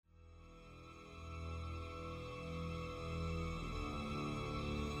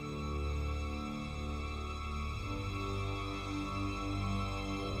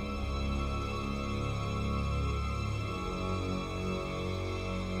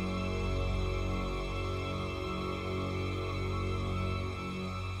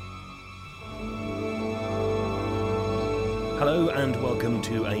Hello and welcome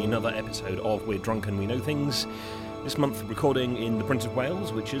to another episode of We're Drunk and We Know Things. This month recording in the Prince of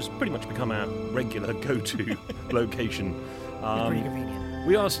Wales, which has pretty much become our regular go-to location. Pretty convenient.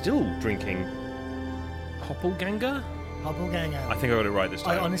 We are still drinking Hoppelganger? Hoppelganger. I think I got it right this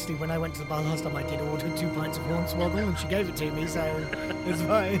time. Honestly, when I went to the bar last time, I did order 2 pints of Hornswoggle and she gave it to me, so it's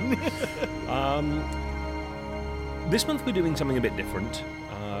fine. This month we're doing something a bit different.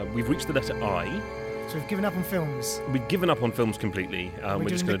 We've reached the letter I. So we've given up on films. We've given up on films completely. We're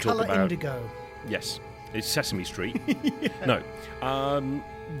just doing going to talk colour about indigo. Yes, it's Sesame Street. No,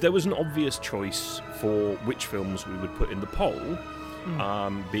 there was an obvious choice for which films we would put in the poll,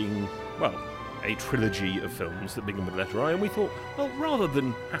 being a trilogy of films that begin with the letter I, and we thought, well, rather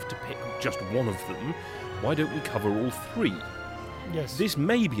than have to pick just one of them, why don't we cover all three? Yes. This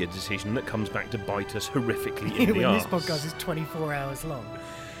may be a decision that comes back to bite us horrifically in the when arse. this podcast is 24 hours long.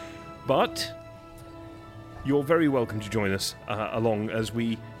 But you're very welcome to join us along as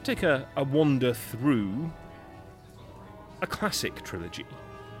we take a wander through a classic trilogy.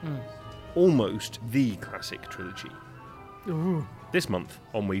 Almost the classic trilogy. Ooh. This month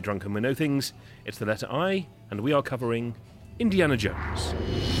on We Drunk and We Know Things, it's the letter I, and we are covering Indiana Jones.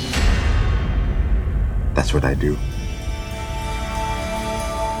 That's what I do.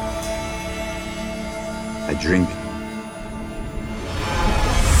 I drink.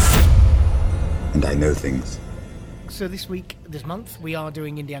 And I know things. So this month, we are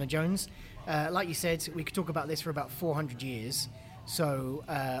doing Indiana Jones. Like you said, we could talk about this for about 400 years. So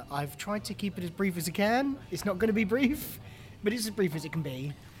I've tried to keep it as brief as I can. It's not going to be brief, but it's as brief as it can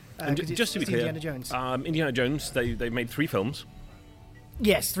be. And just to be clear, Indiana Jones. Indiana Jones, they made 3 films.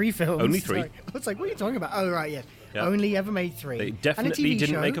 Yes, 3 films. Only 3. Sorry. I was like, what are you talking about? Oh, right, yeah. Yep. Only ever made 3. They definitely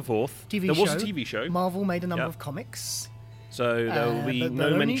didn't make a 4th. There was a TV show. Marvel made a number of comics. So there will be but no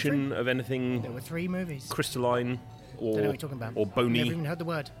only mention 3? of anything There were 3 movies. crystalline or, Don't know what you're talking about. or bony. Never even heard the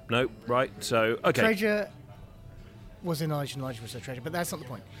word. No, right, so, okay. Treasure was enlarged and enlarged was a treasure, but that's not the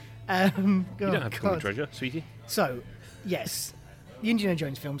point. You don't have to call me treasure, sweetie. So, yes, the Indiana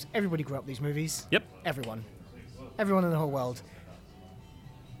Jones films, everybody grew up with these movies. Yep. Everyone in the whole world.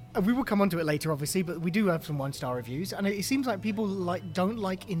 We will come on to it later, obviously, but we do have some 1-star reviews, and it seems like people don't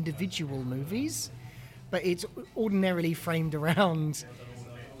like individual movies, but it's ordinarily framed around,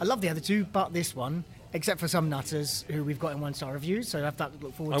 I love the other 2, but this one, except for some nutters who we've got in 1-star reviews, so I have that to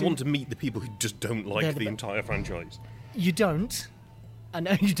look forward to. I want to meet the people who just don't like the the entire franchise. You don't. I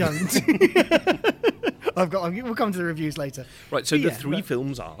know you don't. We'll come to the reviews later. Right, so But the yeah, 3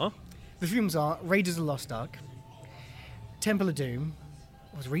 films are... The films are Raiders of the Lost Ark, Temple of Doom.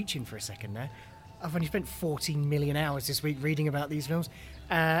 I was reaching for a second there. I've only spent 14 million hours this week reading about these films.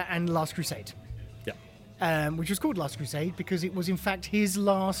 And Last Crusade. Yeah. Which was called Last Crusade because it was in fact his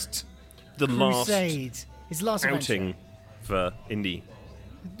last crusade. His last outing adventure. for Indy.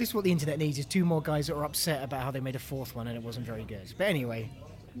 This is what the internet needs, is 2 more guys that are upset about how they made a 4th one and it wasn't very good. But anyway.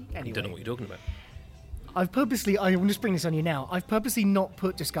 I don't know what you're talking about. I want to spring this on you now. I've purposely not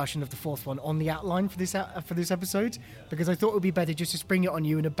put discussion of the 4th one on the outline for this episode because I thought it would be better just to spring it on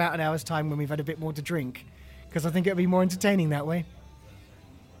you in about an hour's time when we've had a bit more to drink, because I think it'll be more entertaining that way.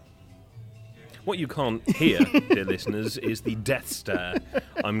 What you can't hear, dear listeners, is the death stare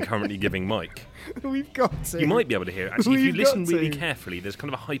I'm currently giving Mike. We've got to. You might be able to hear it. Actually, if you We've listen got really to. carefully, there's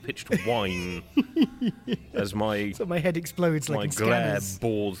kind of a high-pitched whine as my So my head explodes like my in glare Scanners.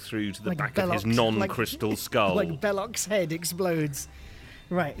 bores through to the Like back of his Belloc's- non-crystal skull. Like Belloc's head explodes.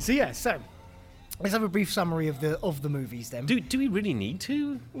 Right. So yeah. So let's have a brief summary of the movies then. Do we really need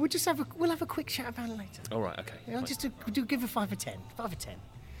to? We'll have a quick chat about it later. All right, okay. I'll fine. just give a 5 or 10. 5 or 10.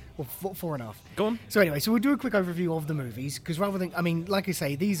 Or 4.5. Go on. So anyway, we'll do a quick overview of the movies, because rather than, like I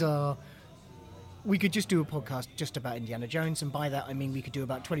say, we could just do a podcast just about Indiana Jones, and by that I mean we could do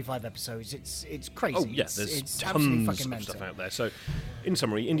about 25 episodes. It's crazy. Oh, yeah, it's there's absolutely tons fucking of mental. stuff out there. So, in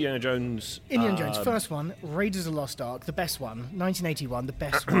summary, Indiana Jones... Indiana Jones, first one, Raiders of the Lost Ark, the best one. 1981, the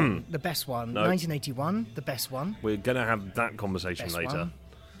best one. The best one. No. 1981, the best one. We're going to have that conversation Best later. one.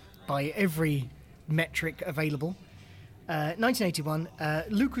 By every metric available. 1981,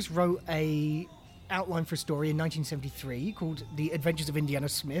 Lucas wrote a outline for a story in 1973 called The Adventures of Indiana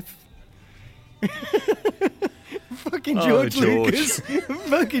Smith. Fucking George George. Lucas.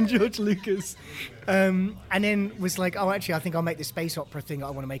 Fucking George Lucas. And then was like, oh, actually, I think I'll make the space opera thing I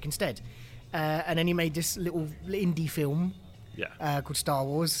want to make instead. And then he made this little indie film called Star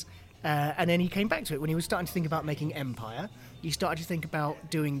Wars. And then he came back to it when he was starting to think about making Empire. He started to think about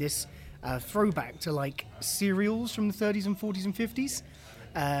doing this throwback to like serials from the 30s and 40s and 50s.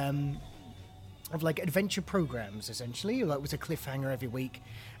 Of like adventure programs, essentially. Like, it was a cliffhanger every week.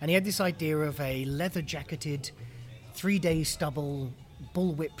 And he had this idea of a leather-jacketed 3-day stubble,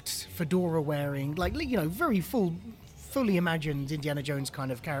 bull-whipped, fedora-wearing, like, you know, very fully imagined Indiana Jones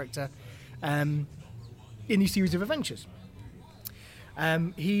kind of character in these series of adventures.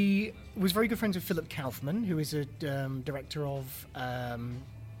 He was very good friends with Philip Kaufman, who is a director of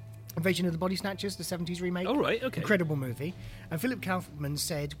Invasion of the Body Snatchers, the 70s remake. Oh, right, okay. Incredible movie. And Philip Kaufman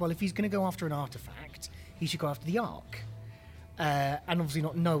said, well, if he's going to go after an artifact, he should go after the Ark. And obviously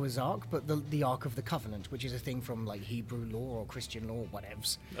not Noah's Ark, but the Ark of the Covenant, which is a thing from like Hebrew law or Christian law,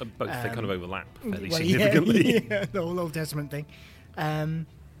 whatevs. Both, they kind of overlap fairly significantly. Yeah, the whole Old Testament thing. And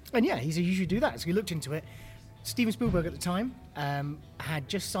yeah, he said, you should do that. So he looked into it. Steven Spielberg at the time had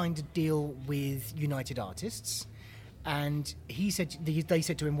just signed a deal with United Artists, and he said they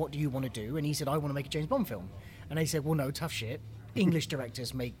said to him, what do you want to do? And he said, I want to make a James Bond film. And they said, well, no, tough shit. English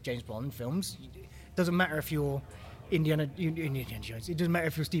directors make James Bond films. Doesn't matter if you're Indiana Jones. It doesn't matter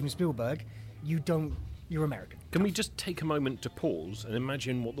if you're Steven Spielberg. You're American. Can we just take a moment to pause and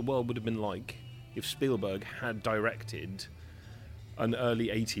imagine what the world would have been like if Spielberg had directed an early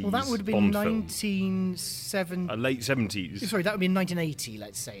 80s Well, that would have been 1970. Late 70s. Sorry, that would be in 1980,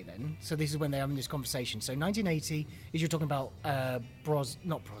 let's say then. So this is when they're having this conversation. So 1980 is you're talking about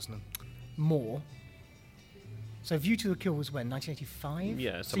not Brosnan, Moore. So View to a Kill was when? 1985?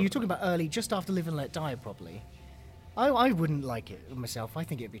 Yeah. So you're talking about early, just after Live and Let Die, probably. I wouldn't like it myself. I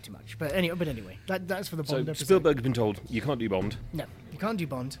think it'd be too much. But anyway, that's for the Bond episode. So Spielberg had been told, you can't do Bond. No, you can't do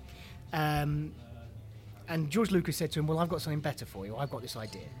Bond. And George Lucas said to him, well, I've got something better for you. I've got this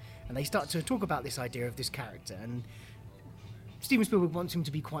idea. And they start to talk about this idea of this character. And Steven Spielberg wants him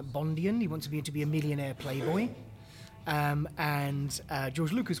to be quite Bondian. He wants him to be a millionaire playboy. And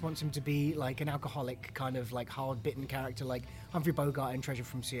George Lucas wants him to be like an alcoholic, kind of like hard-bitten character like Humphrey Bogart in Treasure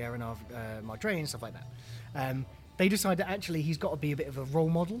from Sierra Madre and stuff like that. They decide that actually he's got to be a bit of a role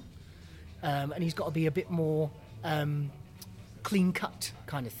model. And he's got to be a bit more clean-cut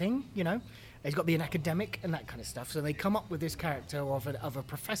kind of thing, you know. He's got to be an academic and that kind of stuff. So they come up with this character of a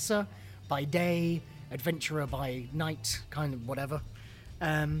professor by day, adventurer by night, kind of whatever.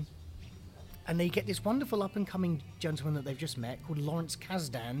 And they get this wonderful up-and-coming gentleman that they've just met called Lawrence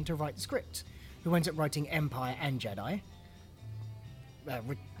Kasdan to write the script, who ends up writing Empire and Jedi.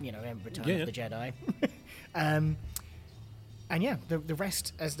 Return of the Jedi. And yeah, the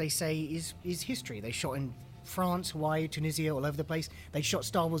rest, as they say, is history. They shot in France, Hawaii, Tunisia, all over the place. They shot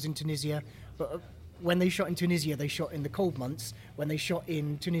Star Wars in Tunisia, but when they shot in Tunisia, they shot in the cold months. When they shot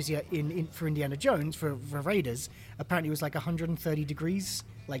in Tunisia for Indiana Jones, for Raiders, apparently it was like 130 degrees,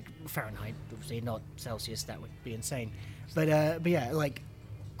 like Fahrenheit, obviously not Celsius, that would be insane. But yeah, like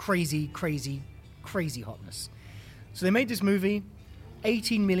crazy hotness. So they made this movie,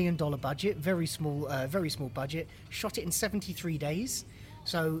 $18 million budget, very small budget, shot it in 73 days.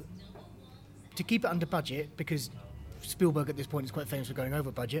 So to keep it under budget, because Spielberg at this point is quite famous for going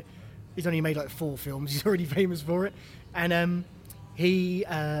over budget, he's only made like 4 films, he's already famous for it. And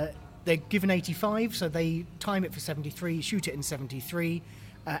they're given 85, so they time it for 73, shoot it in 73.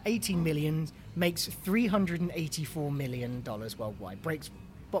 18 million, makes $384 million worldwide, breaks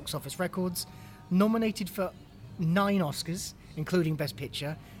box office records, nominated for 9 Oscars, including Best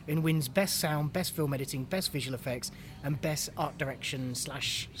Picture, and wins Best Sound, Best Film Editing, Best Visual Effects, and Best Art Direction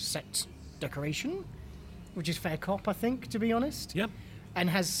 / Set Decoration, which is fair cop, I think, to be honest. Yeah. And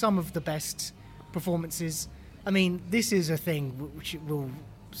has some of the best performances. I mean, this is a thing which will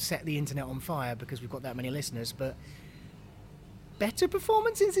set the internet on fire because we've got that many listeners, but better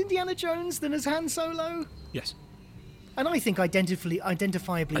performance as Indiana Jones than as Han Solo? Yes. And I think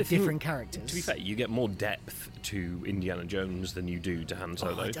identifiably different characters. To be fair, you get more depth to Indiana Jones than you do to Han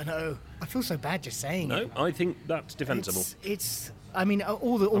Solo. I don't know. I feel so bad just saying it. No, I think that's defensible. I mean,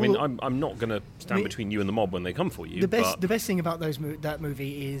 I'm not going to stand between you and the mob when they come for you. The best thing about that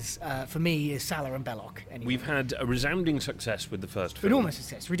movie is, for me, is Salah and Belloc. Anyway. We've had a resounding success with the first film. Enormous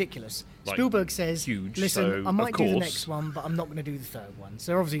success, ridiculous. Like, Spielberg says, huge, listen, so, I might do the next one, but I'm not going to do the third one.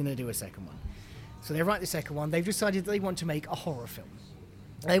 So they're obviously going to do a second one. So they write the second one. They've decided that they want to make a horror film.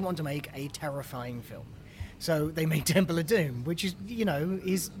 They want to make a terrifying film. So they made Temple of Doom, which is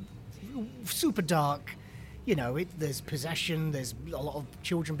super dark. There's possession, there's a lot of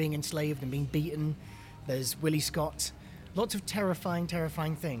children being enslaved and being beaten, there's Willie Scott, lots of terrifying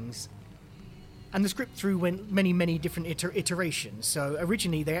things. And the script through went many different iterations. So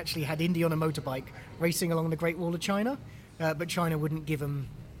originally they actually had Indy on a motorbike racing along the Great Wall of China, but China wouldn't give him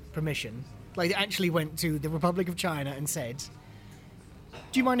permission. Like, they actually went to the Republic of China and said,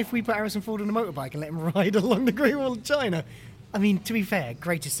 do you mind if we put Harrison Ford on a motorbike and let him ride along the Great Wall of China? I mean, to be fair,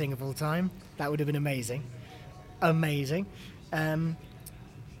 greatest thing of all time. That would have been amazing. It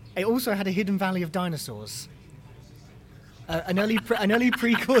also had a Hidden Valley of Dinosaurs. an early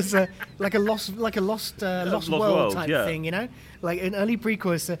precursor, like a lost world type thing, you know, like an early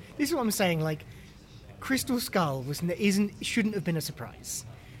precursor. This is what I'm saying. Like, Crystal Skull shouldn't have been a surprise,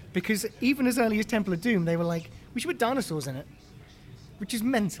 because even as early as Temple of Doom, they were like, we should put dinosaurs in it, which is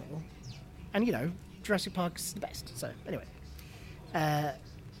mental, and you know, Jurassic Park's the best. So anyway,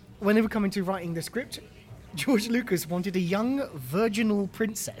 when they were coming to writing the script, George Lucas wanted a young virginal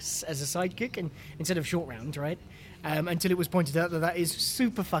princess as a sidekick, and instead of Short Round, right? Until it was pointed out that is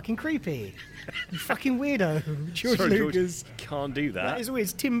super fucking creepy. You fucking weirdo. George Lucas. Can't do that. That is weird.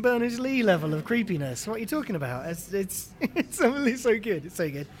 It's Tim Berners-Lee level of creepiness. What are you talking about? It's so good. It's so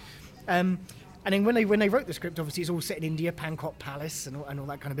good. And then when they wrote the script, obviously it's all set in India, Pankot Palace and all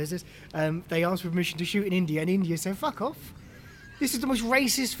that kind of business. They asked for permission to shoot in India, and India said, fuck off. This is the most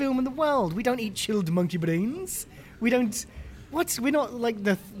racist film in the world. We don't eat chilled monkey brains. We don't... What? We're not like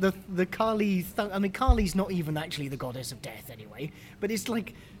the Kali... I mean, Kali's not even actually the goddess of death anyway. But it's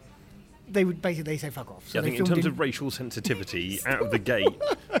like... They would basically say fuck off. So yeah, I think in terms of racial sensitivity, out of the gate,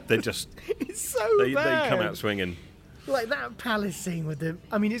 they're just... It's so bad. They come out swinging. Like that palace scene with them.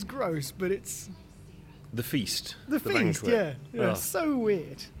 I mean, it's gross, but it's... The feast. The feast, banquet. yeah. Oh. So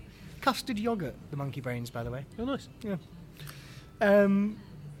weird. Custard yogurt, the monkey brains, by the way. Oh, nice. Yeah.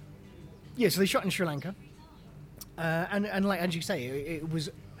 So they shot in Sri Lanka. And like as you say, it was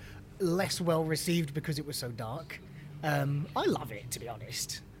less well received because it was so dark. I love it, to be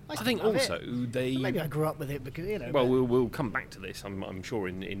honest. I think also they... Maybe I grew up with it because, you know... Well, we'll come back to this, I'm sure,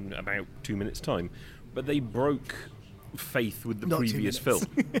 in about 2 minutes' time. But they broke faith with the previous film.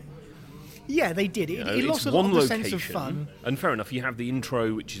 Yeah, they did. It lost a lot of the sense of fun. And fair enough, you have the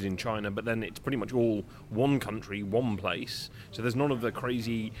intro, which is in China, but then it's pretty much all one country, one place. So there's none of the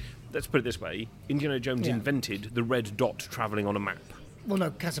crazy... Let's put it this way. Indiana Jones invented the red dot travelling on a map. Well,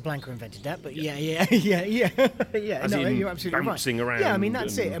 no, Casablanca invented that, but yeah. Yeah, As no, in you're absolutely bouncing right. around. Yeah, I mean,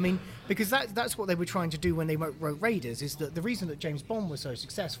 that's it. I mean, because that's what they were trying to do when they wrote Raiders, is that the reason that James Bond was so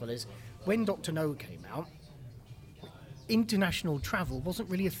successful is when Dr. No came out, international travel wasn't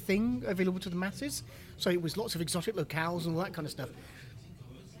really a thing available to the masses, so it was lots of exotic locales and all that kind of stuff.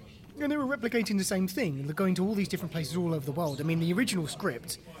 And they were replicating the same thing, and they're going to all these different places all over the world. I mean, the original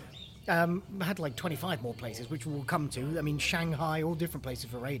script had like 25 more places, which we'll come to. I mean, Shanghai, all different places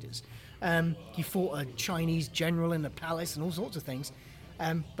for Raiders. He fought a Chinese general in the palace and all sorts of things.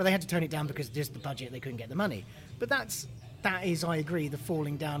 But they had to tone it down because just the budget, they couldn't get the money. But that is, I agree, the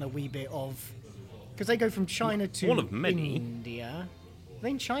falling down a wee bit of... Because they go from China to one of many. India. Are they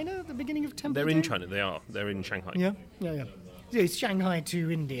in China at the beginning of Temple? They're in China, they are. They're in Shanghai. Yeah. Yeah, it's Shanghai to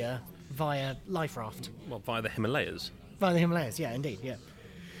India via life raft. Well, via the Himalayas. Via the Himalayas, yeah, indeed, yeah.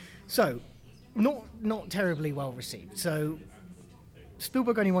 So, not terribly well received. So,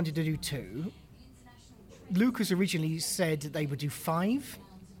 Spielberg only wanted to do 2. Lucas originally said they would do 5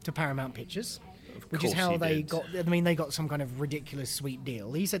 to Paramount Pictures, which is how they got. I mean, they got some kind of ridiculous sweet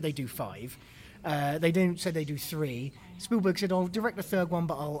deal. He said they do 5. They didn't say they do 3. Spielberg said, "I'll direct the third one,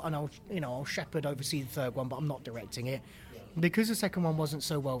 but I'll shepherd oversee the third one, but I'm not directing it." Because the second one wasn't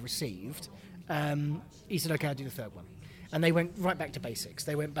so well received, he said, "Okay, I'll do the third one." And they went right back to basics.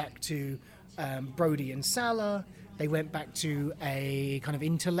 They went back to Brody and Sala. They went back to a kind of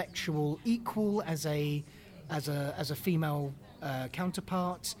intellectual equal as a female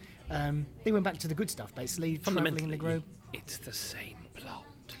counterpart. They went back to the good stuff, basically. Fundamentally, traveling the globe. It's the same plot.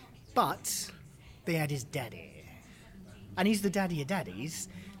 But they had his daddy. And he's the daddy of daddies.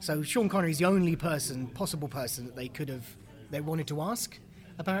 So Sean Connery's the only possible person that they wanted to ask,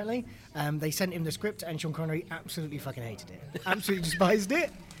 apparently. They sent him the script, and Sean Connery absolutely fucking hated it. Absolutely despised it.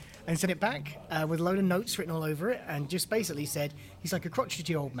 And sent it back with a load of notes written all over it, and just basically said he's like a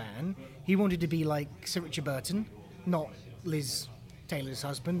crotchety old man. He wanted to be like Sir Richard Burton, not Liz Taylor's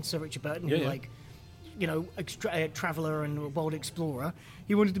husband, Sir Richard Burton, a traveller and a world explorer.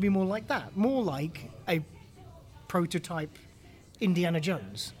 He wanted to be more like that, more like a prototype Indiana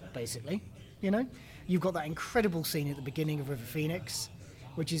Jones, basically. You know, you've got that incredible scene at the beginning of River Phoenix,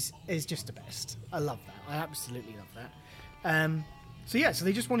 which is just the best. I love that. I absolutely love that. So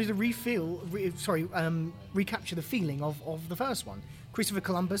they just wanted to recapture the feeling of the first one. Christopher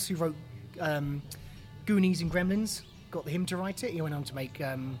Columbus, who wrote Goonies and Gremlins, got him to write it. He went on to make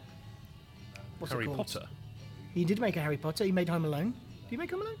Harry Potter. He did make a Harry Potter. He made Home Alone. Did he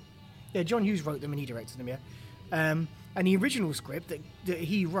make Home Alone? Yeah, John Hughes wrote them and he directed them. Yeah, and the original script that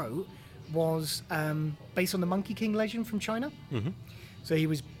he wrote was based on the Monkey King legend from China. Mm-hmm. So he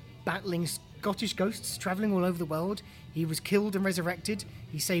was battling Scottish ghosts, travelling all over the world. He was killed and resurrected.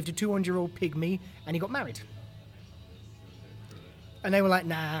 He saved a 200-year-old pygmy, and he got married. And they were like,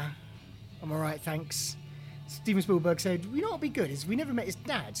 "Nah, I'm all right, thanks." Steven Spielberg said, you know what would be good is we never met his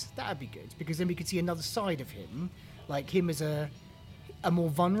dad. That would be good, because then we could see another side of him, like him as a more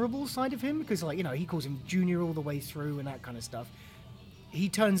vulnerable side of him, because, like, you know, he calls him Junior all the way through and that kind of stuff. He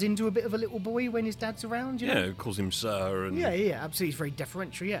turns into a bit of a little boy when his dad's around, you know? Yeah, calls him Sir. And... Yeah, absolutely. He's very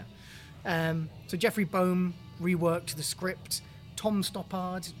deferential, yeah. So Jeffrey Boehm reworked the script. Tom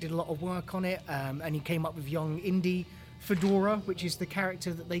Stoppard did a lot of work on it, and he came up with young Indy Fedora, which is the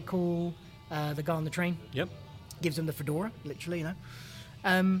character that they call the guy on the train. Yep. Gives them the fedora, literally, you know.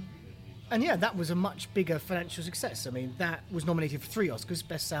 And yeah, that was a much bigger financial success. I mean, that was nominated for 3 Oscars,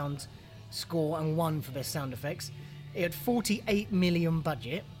 Best Sound Score, and 1 for Best Sound Effects. It had $48 million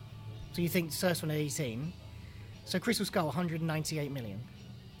budget. So you think the first one at 18. So Crystal Skull, $198 million.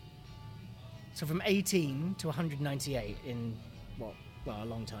 So from 18 to 198 in, well, a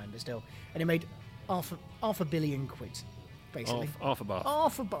long time, but still. And it made half a billion quid, basically. Half a bath.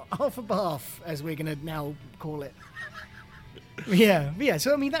 Half a bath, as we're going to now call it. Yeah.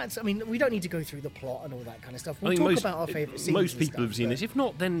 So I mean, we don't need to go through the plot and all that kind of stuff. We'll talk about our favourite scenes. Most people have seen this. If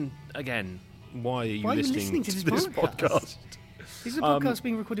not, then again, why are you listening to this podcast? This is a podcast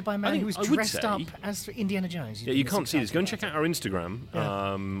being recorded by a man who was dressed up as Indiana Jones. Yeah, you can't see this. Go and check out our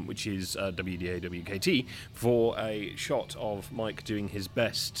Instagram, which is WDAWKT, for a shot of Mike doing his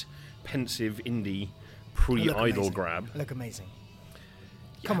best pensive indie pre-idol grab. I look amazing.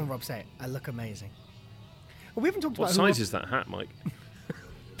 Yeah. Come on, Rob, say it. I look amazing. Well, we haven't talked what about... What size is that hat, Mike?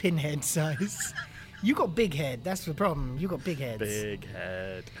 Pinhead size. You got big head. That's the problem. You got big heads. Big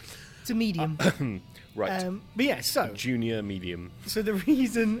head. It's a medium. Right. But yeah, so... Junior, medium. So the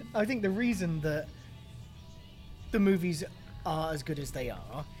reason that the movies are as good as they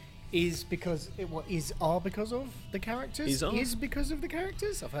are is because... because of the characters? Is because of the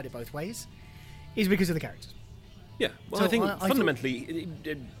characters? I've heard it both ways. Is because of the characters. Yeah. Well, so I think fundamentally...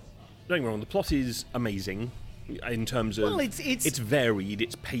 Don't get me wrong, the plot is amazing in terms of it's varied,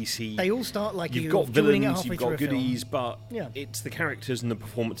 it's pacey. They all start like you've got villains, you've got goodies, but it's the characters and the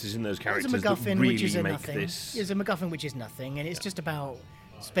performances in those characters that really make this. There's a MacGuffin which is nothing, and it's just about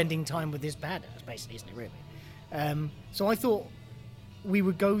spending time with this badass, basically, isn't it? Really. So I thought we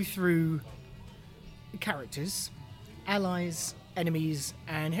would go through characters, allies, enemies,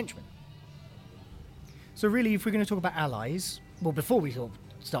 and henchmen. So really, if we're going to talk about allies, well, before we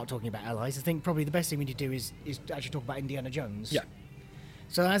start talking about allies, I think probably the best thing we need to do is actually talk about Indiana Jones. Yeah.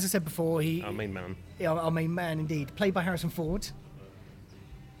 So as I said before, our main man. Yeah, our main man indeed, played by Harrison Ford.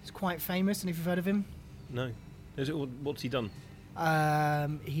 He's quite famous, and if you've heard of him. No. What's he done?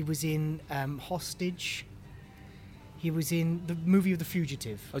 He was in Hostage. He was in the movie of The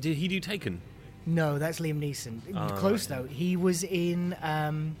Fugitive. Oh, did he do Taken? No, that's Liam Neeson. Close though. He was in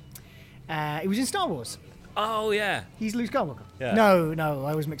Star Wars. Oh, yeah. He's Luke Skywalker. Yeah. No,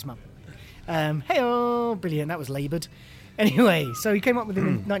 I always mix them up. Hey-oh, brilliant. That was laboured. Anyway, so he came up with him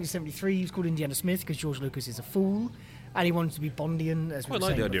in 1973. He was called Indiana Smith because George Lucas is a fool, and he wanted to be Bondian, as we were saying before. I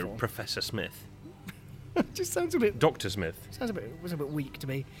like the idea of Professor Smith. It just sounds a bit... Dr. Smith. Was a bit weak to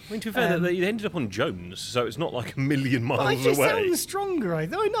me. I mean, to be fair, they ended up on Jones, so it's not like a million miles away. It just sounds stronger. I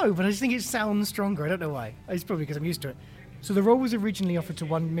know, but I just think it sounds stronger. I don't know why. It's probably because I'm used to it. So the role was originally offered to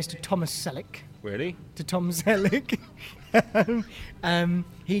one Mr. Thomas Selleck. Really? To Tom Selleck.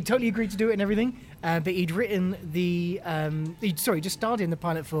 He totally agreed to do it and everything, but he'd written the... just starred in the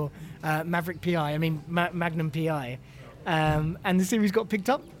pilot for Magnum P.I., and the series got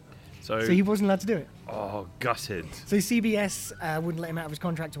picked up, so he wasn't allowed to do it. Oh, gutted. So CBS wouldn't let him out of his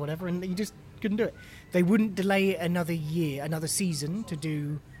contract or whatever, and he just couldn't do it. They wouldn't delay another season to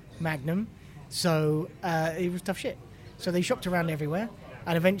do Magnum, so it was tough shit. So they shopped around everywhere,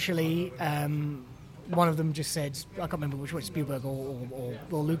 and eventually one of them just said, I can't remember which one, Spielberg or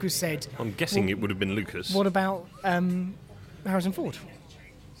Lucas said... I'm guessing it would have been Lucas. What about Harrison Ford?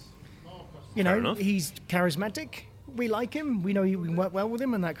 You know, he's charismatic, we like him, we know we can work well with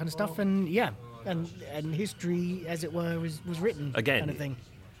him and that kind of stuff, and yeah, and history, as it were, was written. Again. Kind of thing.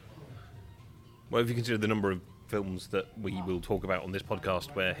 Well, if you consider the number of films that we will talk about on this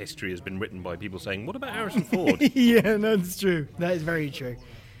podcast where history has been written by people saying, what about Harrison Ford? Yeah, that's true. That is very true.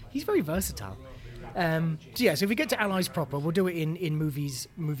 He's very versatile. So if we get to Allies proper, we'll do it in movies.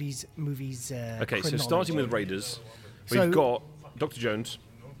 Okay, so starting with Raiders, we've got Dr. Jones.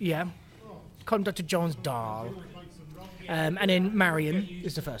 Yeah. Call him Dr. Jones Dahl. And then Marion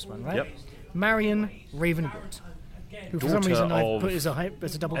is the first one, right? Yep. Marion Ravenwood, who for some reason I put as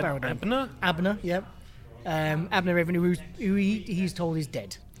a double barrel name. Abner, yep. Abner Ravenwood, who he's told is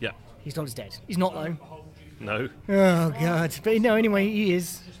dead. Yeah. He's told he's dead. He's not, though. No. Oh, God. But no, anyway, he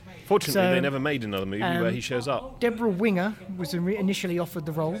is. Fortunately, they never made another movie where he shows up. Deborah Winger was initially offered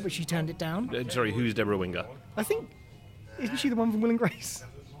the role, but she turned it down. Sorry, who's Deborah Winger? I think, isn't she the one from Will and Grace?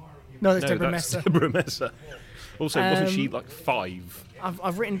 No, that's Deborah Messer. Deborah Messer. Also, wasn't she like 5?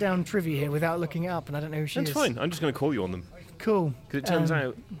 I've written down trivia here without looking it up, and I don't know who she is. That's fine. I'm just going to call you on them. Cool. Because it turns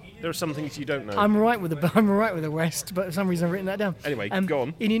out there are some things you don't know. I'm right with the rest, but for some reason I've written that down. Anyway, go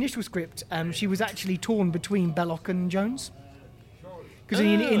on. In the initial script, she was actually torn between Belloc and Jones. Because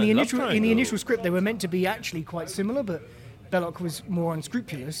in the initial script, they were meant to be actually quite similar, but Belloc was more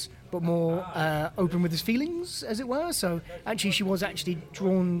unscrupulous, but more open with his feelings, as it were. So actually, she was actually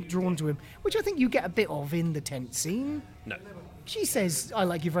drawn to him, which I think you get a bit of in the tent scene. No. She says, "I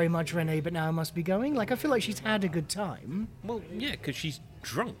like you very much, Renee, but now I must be going." Like, I feel like she's had a good time. Well, yeah, because she's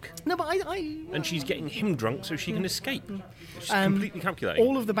drunk. No, but and she's getting him drunk so she can escape. She's completely calculating.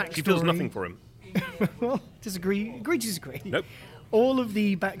 All of the backstory. She feels nothing for him. Well, disagree. Agree to disagree. Nope. All of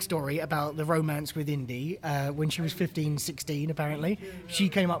the backstory about the romance with Indy, when she was 15, 16, apparently, she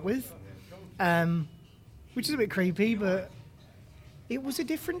came up with, which is a bit creepy, but it was a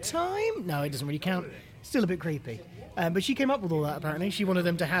different time. No, it doesn't really count. Still a bit creepy. But she came up with all that, apparently. She wanted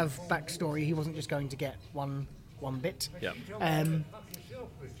them to have backstory. He wasn't just going to get one bit. Yeah.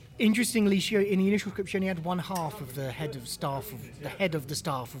 Interestingly, in the initial script, she only had one half of the head of the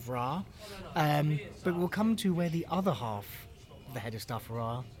staff of Ra. But we'll come to where the other half of the head of staff of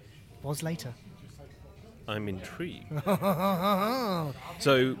Ra was later. I'm intrigued.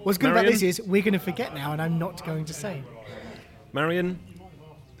 So, what's good about this is we're going to forget now, and I'm not going to say. Marion,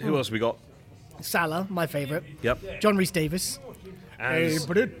 who else we got? Salah, my favourite. Yep. John Rhys Davies. As a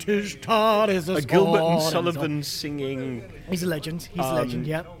British tar is a Gilbert and Sullivan singing. He's a legend.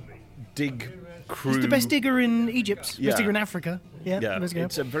 Yeah. Dig crew. He's the best digger in Egypt. Yeah. Best digger in Africa. Yeah.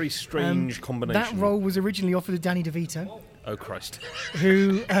 It's a very strange combination. That role was originally offered to Danny DeVito. Oh, Christ.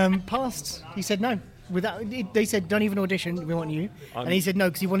 Who passed. He said no. They said, don't even audition, we want you. And he said no,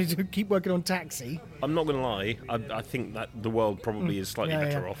 because he wanted to keep working on Taxi. I'm not going to lie, I think that the world probably is slightly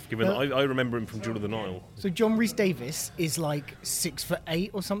better off, given that I remember him from Jewel of the Nile. So John Rhys Davies is like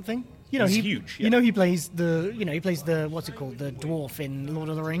 6'8" or something. You know, he's huge. Yeah. You know, he plays the what's it called, the dwarf in Lord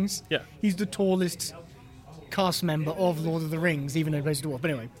of the Rings. Yeah. He's the tallest cast member of Lord of the Rings, even though he plays the dwarf.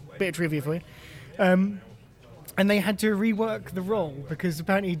 But anyway, bit of trivia for you. And they had to rework the role because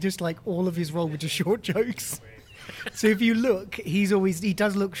apparently just like all of his role were just short jokes. So if you look, he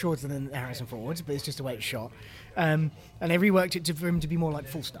does look shorter than Harrison Ford, but it's just the way it's shot. And they reworked it for him to be more like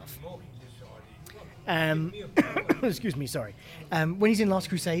full stuff. Excuse me, sorry. When he's in Last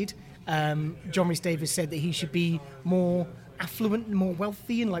Crusade, John Rhys Davies said that he should be more affluent and more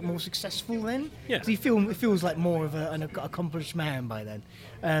wealthy and like more successful then. Yeah. So he feels like more of an accomplished man by then.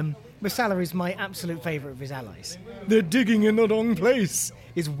 But Salah is my absolute favourite of his allies. The digging in the wrong place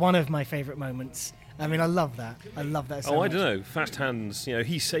is one of my favourite moments. I mean, I love that. So much. I don't know. Fast hands. You know,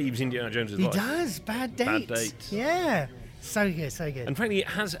 he saves Indiana Jones' life. He does. Bad date. Yeah. So good. And frankly, it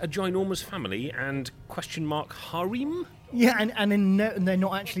has a ginormous family and harem. Yeah, and they're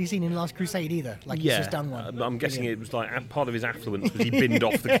not actually seen in Last Crusade either. Like he's just done one. I'm guessing it was like part of his affluence was he binned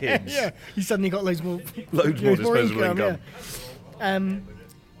off the kids. Yeah, he suddenly got loads more disposable income. Yeah.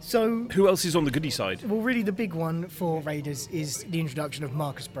 So who else is on the goodie side? Well, really, the big one for Raiders is the introduction of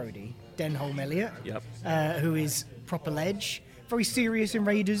Marcus Brody, Denholm Elliott, who is proper ledge, very serious in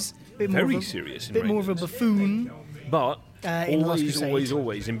Raiders, bit more of a buffoon, but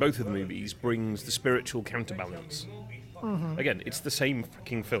always in both of the movies brings the spiritual counterbalance. Mm-hmm. Again, it's the same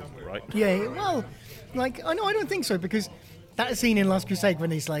fucking film, right? Yeah. Well, like I don't think so because that scene in Last Crusade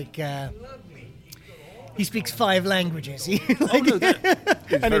when he's like. He speaks 5 languages. And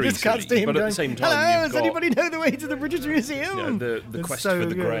it just cuts to him but going, at the same time, hello, does anybody know the way to the British Museum? Yeah, the quest for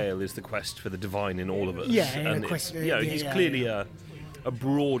the Grail is the quest for the divine in all of us. Yeah, and he's clearly a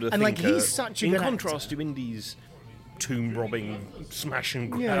broader thinker. Like, he's such a good contrast to Indy's tomb-robbing,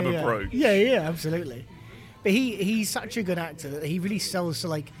 smash-and-grab approach. Yeah, absolutely. But he's such a good actor that he really sells to,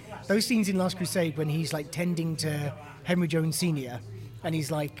 like, those scenes in Last Crusade when he's, like, tending to Henry Jones Sr. and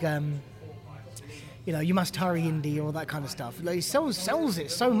he's like... you must hurry, Indy, all that kind of stuff. Like, he sells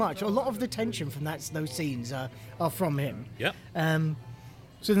it so much. A lot of the tension from those scenes are from him. Yeah.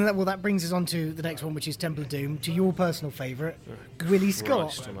 So then that brings us on to the next one, which is Temple of Doom, to your personal favourite, Willie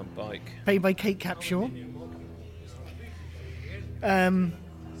Scott. On a bike. Played by Kate Capshaw.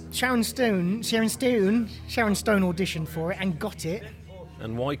 Sharon Stone auditioned for it and got it.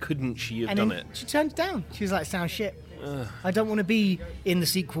 And why couldn't she have done it? She turned it down. She was like, sounds shit. I don't want to be in the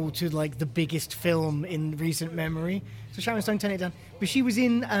sequel to like the biggest film in recent memory. So Sharon Stone turned it down. But she was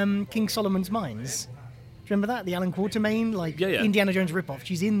in King Solomon's Mines. Do you remember that? The Alan Quatermain, Yeah. Indiana Jones ripoff.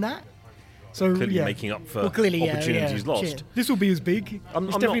 She's in that. So Clearly making up for clearly, opportunities lost. Shit. This will be as big. I'm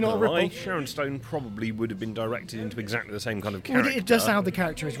It's definitely not a gonna lie, ripoff. Sharon Stone probably would have been directed into exactly the same kind of Well, character. just how the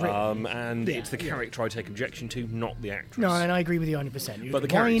character is written. And it's the character I take objection to, not the actress. No, and I agree with you 100%. But the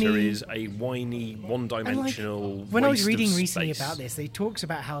character is a whiny, one-dimensional. When I was waste reading of recently space. about this, they talks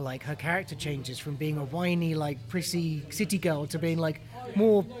about how her character changes from being a whiny, prissy city girl to being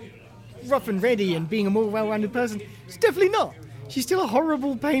more rough and ready and being a more well-rounded person. It's definitely not. She's still a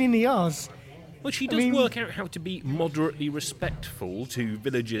horrible pain in the arse. Well, she does work out how to be moderately respectful to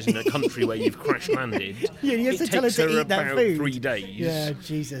villagers in a country where you've crash landed. Yeah, you have to tell her takes to eat about that food. 3 days. Yeah,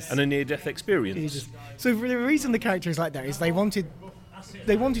 Jesus. And a near-death experience. Jesus. So the reason the character is like that is they wanted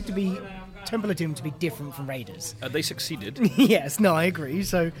to be Temple of Doom to be different from Raiders. They succeeded. Yes, no, I agree.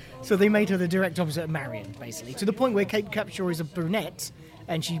 So they made her the direct opposite of Marion, basically, to the point where Kate Capshaw is a brunette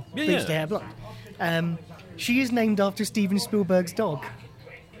and she bleaches her hair blonde. She is named after Steven Spielberg's dog.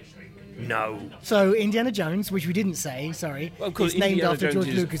 No. So Indiana Jones, which we didn't say, sorry, Well, of course, is named Indiana after Jones George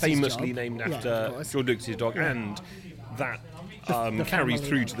is Lucas's famously dog. named Yeah, after of course. George Lucas's dog, and that the carries family.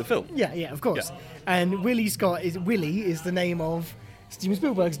 through to the film. Yeah, of course. Yeah. And Willie is the name of Steven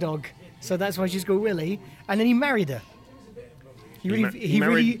Spielberg's dog, so that's why she's called Willie. And then he married her. He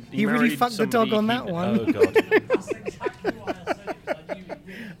really fucked the dog on that one. Oh god.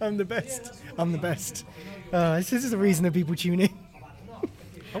 I'm the best. This is the reason that people tune in.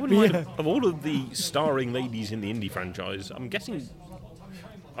 I wouldn't mind of all of the starring ladies in the indie franchise. I'm guessing.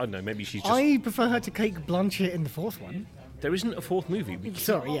 I don't know. Maybe she's just. I prefer her to Kate Blanchett in the fourth one. There isn't a fourth movie.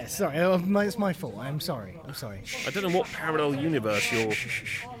 Sorry. It's my fault. I'm sorry. I don't know what parallel universe you're.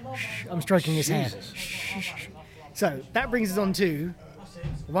 I'm stroking his hair. So that brings us on to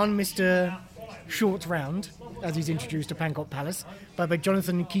one Mr. Short Round, as he's introduced to Pancot Palace, by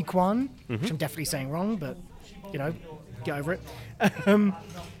Jonathan Ke Quan, which I'm definitely saying wrong, but get over it.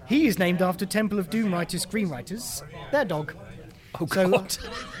 He is named after Temple of Doom writers, screenwriters, their dog. Oh god.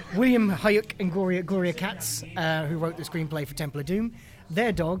 William Hayek and Gloria Katz, who wrote the screenplay for Temple of Doom,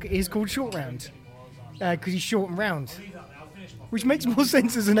 their dog is called Short Round because he's short and round, which makes more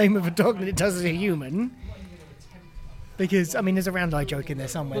sense as the name of a dog than it does as a human. Because there's a round eye joke in there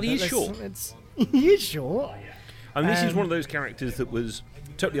somewhere. Well, he is short. He is short. And this is one of those characters that was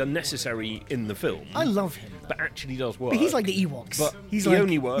totally unnecessary in the film. I love him, but actually does work. But he's like the Ewoks. But he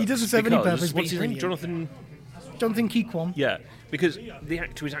only works. He doesn't serve any purpose. What's his name? Jonathan Ke Quan. Yeah, because the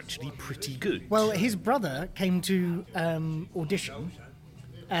actor is actually pretty good. Well, his brother came to audition,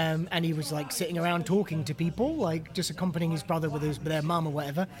 and he was sitting around talking to people, just accompanying his brother with their mum or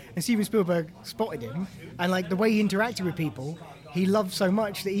whatever. And Steven Spielberg spotted him, and the way he interacted with people, he loved so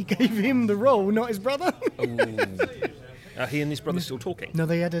much that he gave him the role, not his brother. Are he and his brother still talking? No,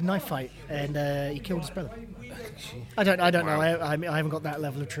 they had a knife fight, and he killed his brother. I don't know. I haven't got that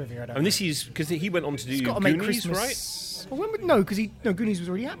level of trivia. And this is because he went on to do Goonies, right? Well, Goonies was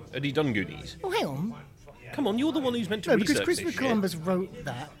already out. Had he done Goonies? Oh, hang on. Come on, you're the one who's meant to No, research because Christopher this Columbus wrote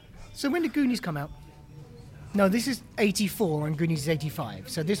that. So when did Goonies come out? No, this is 84 and Goonies is 85.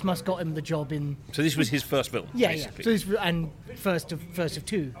 So this must got him the job in. So this was his first film. Yeah, basically. So this, and first of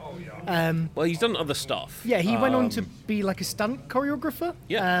two. Well, he's done other stuff. Yeah, he went on to be a stunt choreographer.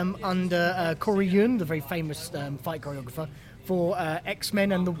 Yeah. Under Corey Yuen, the very famous fight choreographer for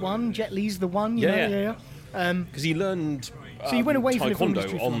X-Men and The One. Jet Li's The One. Yeah. Because he learned. So he went away from the film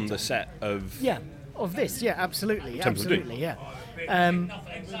industry Taekwondo on the set of. Yeah. Of this, yeah, absolutely, Temple of Doom. yeah.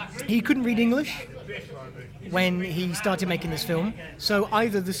 He couldn't read English when he started making this film, so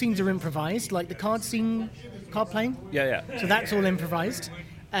either the scenes are improvised, like the card playing. Yeah. So that's all improvised,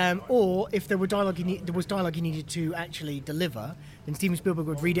 or if there was dialogue he needed to actually deliver, then Steven Spielberg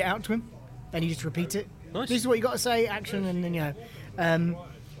would read it out to him, and he just repeat it. Nice. This is what you got to say, action, and then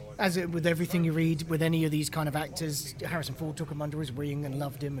as with everything you read with any of these kind of actors, Harrison Ford took him under his wing and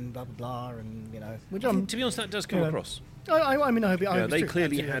loved him and blah blah blah, and which to be honest, that does come across. I hope They it's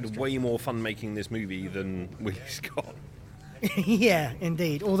clearly true. had way more fun making this movie than Willie Scott. Yeah,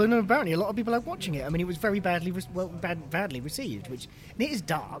 indeed. Although apparently a lot of people are watching it. It was very badly received, which it is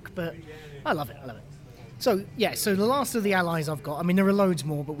dark, but I love it. So the last of the allies I've got. There are loads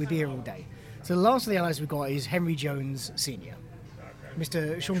more, but we'd be here all day. So the last of the allies we've got is Henry Jones Sr.,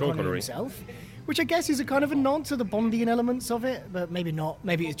 Mr. Sean Connery himself, which I guess is a kind of a nod to the Bondian elements of it, but maybe not.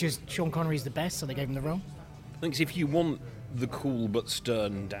 Maybe it's just Sean Connery's the best, so they gave him the role. I think if you want the cool but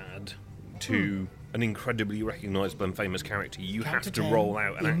stern dad to an incredibly recognisable and famous character, you have to roll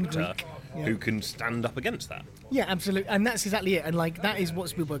out an actor who can stand up against that. Yeah, absolutely, and that's exactly it. And that is what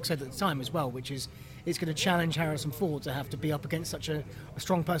Spielberg said at the time as well, which is it's going to challenge Harrison Ford to have to be up against such a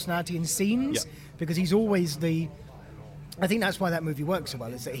strong personality in scenes, because he's always I think that's why that movie works so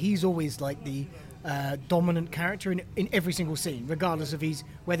well, is that he's always like the dominant character in every single scene, regardless of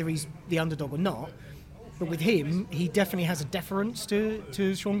whether he's the underdog or not. But with him, he definitely has a deference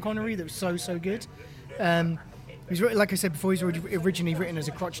to Sean Connery that was so good. He's, like I said before, he's originally written as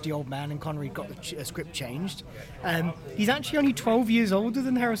a crotchety old man, and Connery got the script changed. He's actually only 12 years older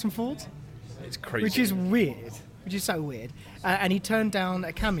than Harrison Ford. It's crazy. Which is weird. Which is so weird. And he turned down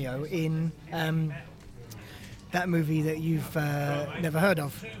a cameo in that movie that you've never heard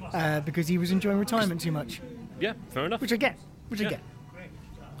of because he was enjoying retirement too much. Yeah, fair enough. Which I get.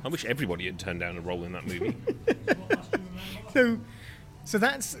 I wish everybody had turned down a role in that movie. So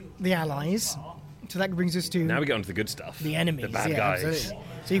that's the Allies. So that brings us to... Now we get on to the good stuff. The enemies. The bad guys. Absolutely.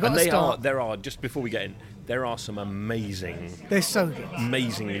 So you've got to start... There are, just before we get in, there are some amazing... They're so good.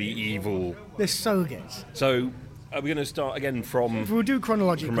 Amazingly evil... They're so good. So, are we going to start again from... We'll do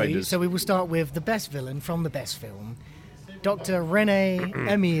chronologically. So we will start with the best villain from the best film, Dr. René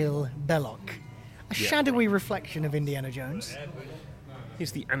Emile Belloc. A shadowy reflection of Indiana Jones.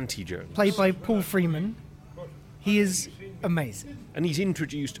 He's the anti-Jones. Played by Paul Freeman. He is amazing. And he's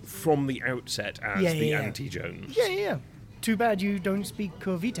introduced from the outset as the anti-Jones. Yeah. Too bad you don't speak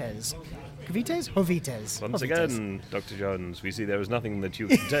Jovites. Jovites? Once again, Dr. Jones, we see there is nothing that you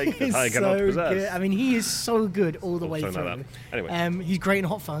can take that I cannot possess. Good. I mean, he is so good all the way through. Like anyway. He's great in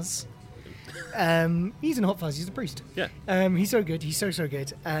Hot Fuzz. He's in Hot Fuzz. He's a priest. Yeah. He's so good. He's so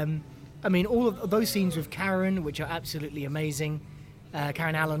good. I mean, all of those scenes with Karen, which are absolutely amazing.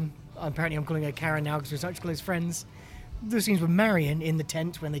 Karen Allen. Apparently, I'm calling her Karen now because we're such close friends. The scenes with Marion in the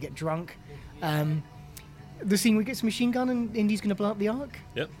tent when they get drunk. The scene where he gets a machine gun and Indy's going to blow up the Ark.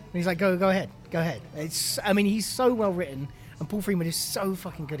 Yep. And he's like, go ahead. He's so well written, and Paul Freeman is so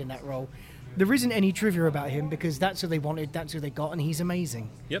fucking good in that role. There isn't any trivia about him because that's who they wanted, that's who they got, and he's amazing.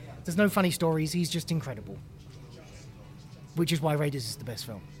 Yep. There's no funny stories, he's just incredible. Which is why Raiders is the best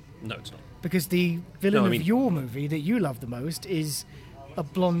film. No, it's not. Because the villain of your movie that you love the most is a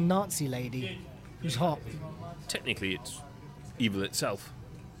blonde Nazi lady who's hot. Technically, it's evil itself.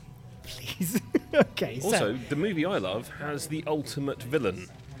 Please. Okay, also, the movie I love has the ultimate villain,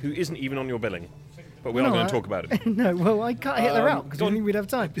 who isn't even on your billing. But we're not going to talk about it. No, well, I cut Hitler out because I didn't think we'd have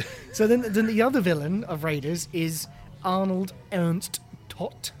time. So then the other villain of Raiders is Arnold Ernst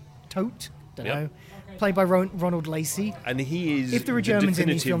Todt, don't know, played by Ronald Lacey. And he is if there are Germans in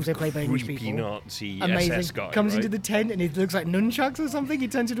these films, they're played by English people. Nazi amazing. SS guy, Comes into the tent and he looks like nunchucks or something. He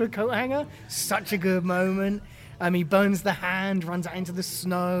turns into a coat hanger. Such a good moment. He burns the hand, runs out into the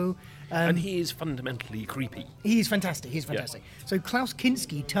snow. And he is fundamentally creepy. He's fantastic. Yeah. So Klaus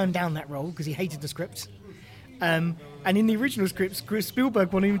Kinski turned down that role because he hated the script. And in the original script,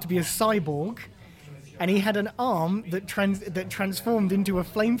 Spielberg wanted him to be a cyborg, and he had an arm that transformed into a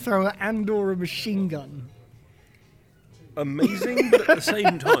flamethrower and/or a machine gun. Amazing, but at the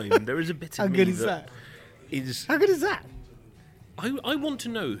same time, there is a bit of How good is that? How good is that? I want to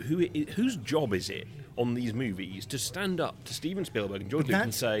know whose job is it on these movies to stand up to Steven Spielberg and George Lucas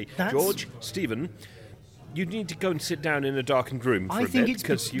and say, George, Steven, you need to go and sit down in a darkened room for a bit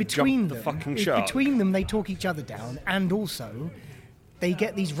because you jumped the fucking shark. Between them, they talk each other down, and also they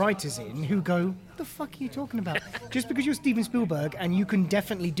get these writers in who go, what the fuck are you talking about? Just because you're Steven Spielberg and you can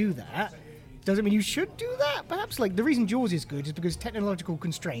definitely do that doesn't mean you should do that. Perhaps the reason Jaws is good is because technological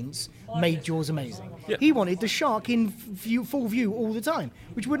constraints made Jaws amazing. Yeah. He wanted the shark in full view all the time,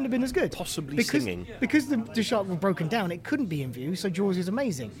 which wouldn't have been as good. Possibly singing. Because the shark was broken down, it couldn't be in view, so Jaws is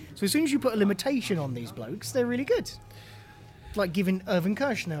amazing. So as soon as you put a limitation on these blokes, they're really good. Like giving Irvin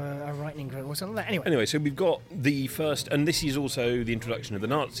Kershner a lightning grip or something like that. Anyway, so we've got the first, and this is also the introduction of the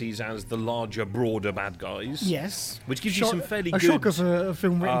Nazis as the larger, broader bad guys. Yes. Which gives you some fairly good... A shocker for a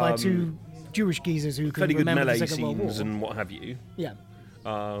film written by two Jewish geezers who can remember the Second World War. Fairly good melee scenes and what have you. Yeah.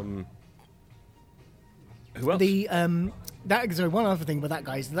 Who else? So one other thing with that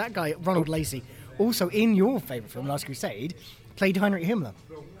guy is that guy, Ronald Lacey, also in your favourite film, Last Crusade, played Heinrich Himmler.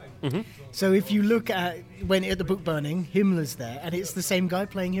 Mm-hmm. So if you look at the book burning, Himmler's there, and it's the same guy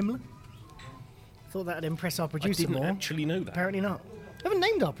playing Himmler. Thought that would impress our producer more. I didn't actually know that. Apparently not. I haven't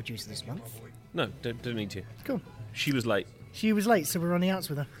named our producer this month. No, don't need to. Cool. She was late. So we're on the outs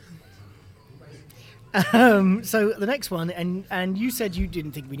with her. So the next one, and you said you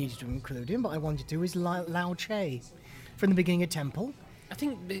didn't think we needed to include him, but I wanted to, is Lao Che from the beginning of Temple. I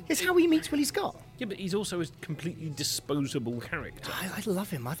think it's how he meets Willie Scott. Yeah, but he's also a completely disposable character. I love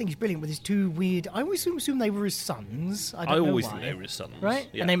him. I think he's brilliant with his two weird... I always assume they were his sons. I always think they were his sons. Right?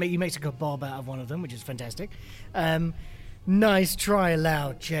 Yeah. And he makes a kebab out of one of them, which is fantastic. Nice try,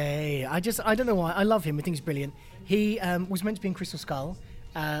 Lao Che. I don't know why. I love him. I think he's brilliant. He was meant to be in Crystal Skull,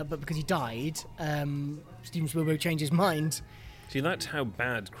 but because he died, Steven Spielberg changed his mind. See, that's how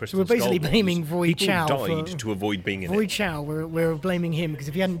bad Crystal Skull was. So we're basically blaming Roy People Chow. Died to avoid being in Roy it. Chow, we're blaming him, because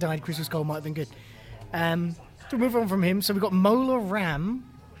if he hadn't died, Crystal Skull might have been good. To move on from him, so we've got Mola Ram,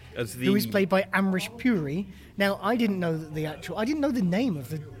 who is played by Amrish Puri. Now, I didn't know the name of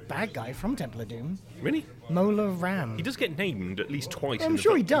the bad guy from Temple of Doom. Really? Mola Ram. He does get named at least twice. I'm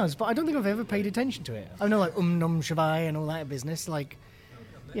sure he does, but I don't think I've ever paid attention to it. I know, like, Nom Shivai and all that business, like,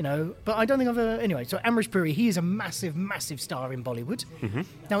 you know, but I don't think I've ever... Anyway, so Amrish Puri, he is a massive, massive star in Bollywood. Mm-hmm.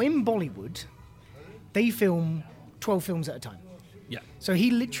 Now, in Bollywood, they film 12 films at a time. Yeah. So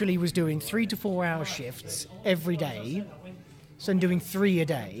he literally was doing 3 to 4 hour shifts every day, so doing 3 a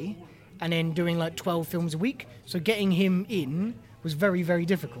day, and then doing like 12 films a week. So getting him in was very, very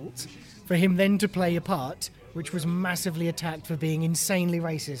difficult for him then to play a part which was massively attacked for being insanely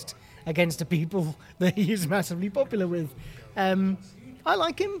racist against the people that he is massively popular with. I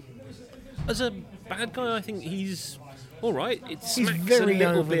like him. As a bad guy, I think he's all right. He's very a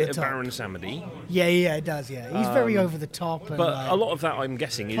little over bit the of top. Baron Samedi. Yeah, it does, yeah. He's very over the top. And But like, a lot of that, I'm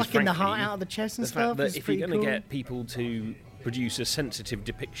guessing, is plucking the heart out of the chest and the stuff. fact that is if you're pretty going to cool. get people to produce a sensitive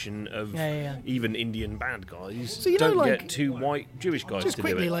depiction of even Indian bad guys, So, you know, don't like, get 2 white Jewish guys Just to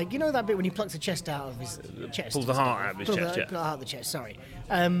quickly, do it. like, you know that bit when he plucks the chest out of his chest? Pulls the heart out of his chest, yeah. The heart of the chest, sorry.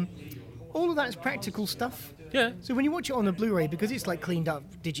 All of that is practical stuff. Yeah. So when you watch it on a Blu-ray, because it's like cleaned up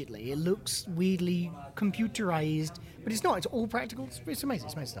digitally, it looks weirdly computerized, but it's not. It's all practical. It's amazing.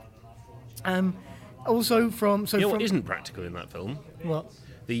 It's amazing stuff. Also from... So You know from, what isn't practical in that film? What?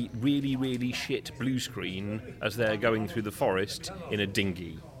 The really, really shit blue screen as they're going through the forest in a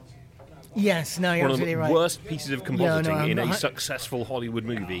dinghy. Yes, no, you're One of the absolutely right. worst pieces of compositing in a I'm- successful Hollywood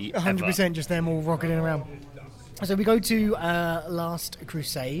movie 100%, ever. just them all rocketing around. So we go to Last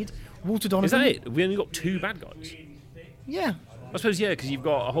Crusade. Walter Donovan. Is that it? We only got 2 bad guys. Yeah. I suppose, yeah, because you've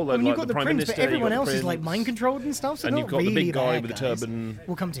got a whole load You've like got the Prime prince, Minister. but everyone you've got else the is like prince, mind controlled and stuff. So and not you've got the really big guy bad with the guys. turban.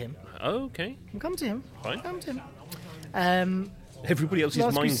 We'll come to him. Oh, okay. We'll come to him. Fine. Come to him. Everybody else is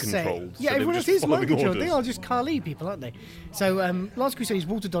Last mind Crusade. controlled. Yeah, so everyone they're else just is mind following controlled. They orders. are just Kali people, aren't they? So Last Crusade is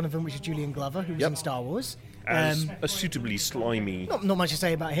Walter Donovan, which is Julian Glover, who was in Star Wars. As a suitably slimy... Not much to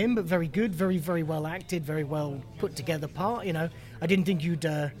say about him, but very good, very, very well acted, very well put together part. You know, I didn't think you'd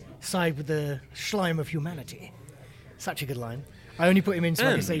side with the slime of humanity. Such a good line. I only put him in so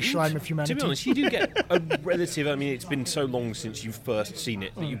I can say slime of humanity. To be honest, you do get a relative... I mean, it's been so long since you've first seen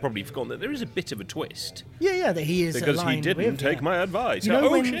it that you've probably forgotten that there is a bit of a twist. Yeah, that he is Because he aligned didn't with, take my advice. You know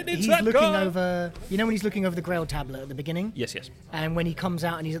Oh, when shit, it's he's that looking guy! over... You know when he's looking over the Grail tablet at the beginning? Yes, yes. And when he comes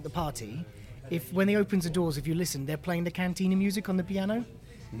out and he's at the party, when he opens the doors, if you listen, they're playing the Cantina music on the piano.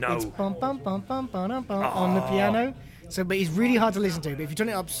 No. It's bum bum bum bum bum bum bum on the piano. So, but it's really hard to listen to. But if you turn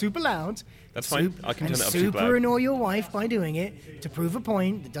it up super loud, That's fine. I can turn it up super super loud. annoy your wife by doing it to prove a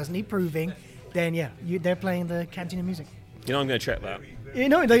point that doesn't need proving. Then they're playing the Cantina music. You know, I'm going to check that. You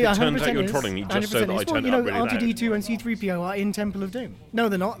know, they It 100% turns out you're is. trolling me just so 100% that I is. turn Well, it up really loud. R2-D2 and C-3PO are in Temple of Doom. No,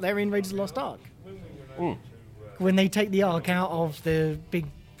 they're not. They're in Raiders of the Lost Ark. When they take the Ark out of the big...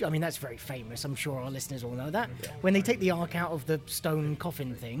 I mean, that's very famous. I'm sure our listeners all know that. Yeah. When they take the Ark out of the stone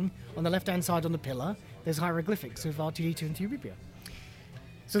coffin thing, on the left-hand side on the pillar, there's hieroglyphics of R2-D2 and C-3PO.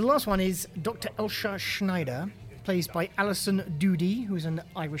 So the last one is Dr. Elsha Schneider, plays by Alison Doody, who's an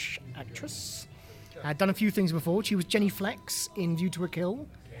Irish actress. Done a few things before. She was Jenny Flex in View to a Kill.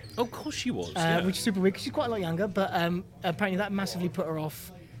 Oh, of course she was. Which is super weird, 'cause she's quite a lot younger, but apparently that massively put her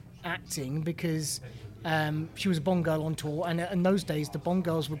off acting because she was a Bond girl on tour, and in those days the Bond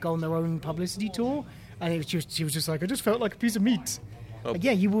girls would go on their own publicity tour, and she was just like, I just felt like a piece of meat. Oh, Like,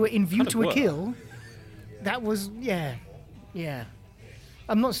 yeah, you were in View kind of to a were. Kill. That was, yeah.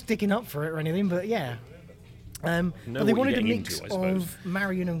 I'm not sticking up for it or anything, but yeah. But they what you're wanted a getting mix into, I suppose. of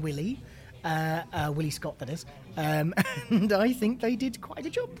Marion and Willie. Willie Scott, that is. And I think they did quite a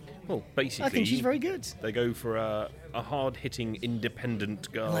job. Well, basically... I think she's very good. They go for a hard-hitting,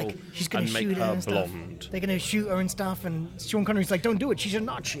 independent girl Like, she's going and to make shoot her her and stuff. blonde. They're going to shoot her and stuff, and Sean Connery's like, don't do it, she's a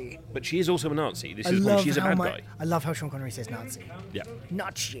Nazi. But she is also a Nazi. This is when she's a bad guy. I love how Sean Connery says Nazi. Yeah.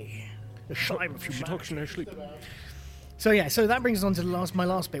 Nazi. The slime of She humanity. talks in her sleep. So yeah, so that brings us on to my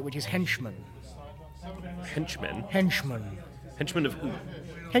last bit, which is henchmen. Henchmen? Henchmen. Henchmen of who?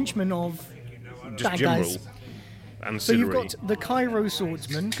 Henchmen of Just bad general. guys. Ancillary. So you've got the Cairo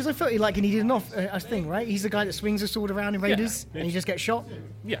swordsman, because I felt like he needed a thing, right? He's the guy that swings a sword around in Raiders, and he just gets shot.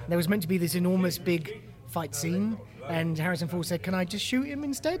 Yeah. There was meant to be this enormous big fight scene, and Harrison Ford said, can I just shoot him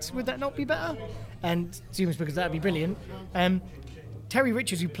instead? Would that not be better? And Steven Spielberg, that'd be brilliant. Terry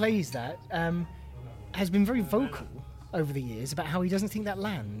Richards, who plays that, has been very vocal over the years about how he doesn't think that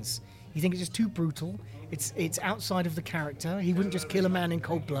lands. He thinks it's just too brutal. It's outside of the character. He wouldn't just kill a man in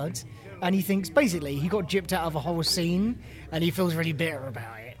cold blood. And he thinks, basically, he got gypped out of a whole scene, and he feels really bitter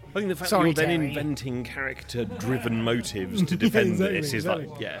about it. I think the fact that you're then inventing character-driven motives to defend this is like,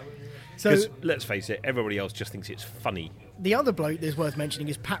 Because let's face it, everybody else just thinks it's funny. The other bloke that's worth mentioning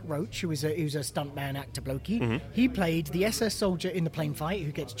is Pat Roach, who was a stuntman actor blokey. Mm-hmm. He played the SS soldier in the plane fight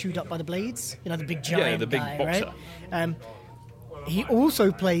who gets chewed up by the blades. You know, the big giant the big guy, boxer. Right? He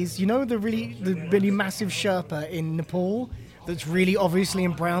also plays, you know, the really massive Sherpa in Nepal that's really obviously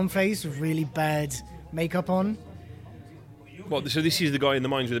in brown face with really bad makeup on. What? So this is the guy in the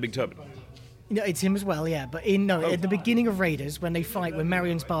mines with the big turban? No, it's him as well, yeah. But at the beginning of Raiders, when they fight, when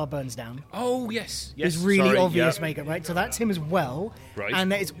Marion's bar burns down. Oh, yes. There's really obvious makeup, right? So that's him as well. Right.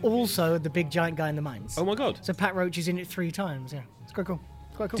 And it's also the big giant guy in the mines. Oh, my God. So Pat Roach is in it 3 times, yeah. It's quite cool.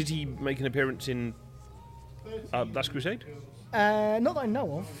 Did he make an appearance in Last Crusade? Not that I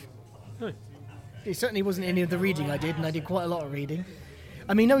know of. No. It certainly wasn't any of the reading I did, and I did quite a lot of reading.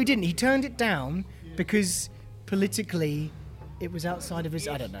 I mean, no, he didn't. He turned it down because politically it was outside of his...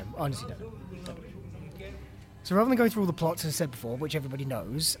 I don't know. Honestly, don't know. So rather than go through all the plots, as I said before, which everybody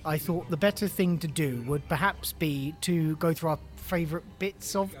knows, I thought the better thing to do would perhaps be to go through our favourite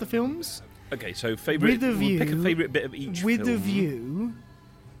bits of the films. Okay, so favourite... We'll pick a favourite bit of each film. With a view...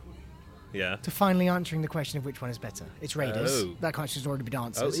 Yeah. To finally answering the question of which one is better. It's Raiders. Oh. That question's already been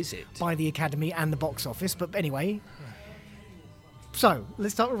answered. Oh, is it? By the Academy and the box office. But anyway. So,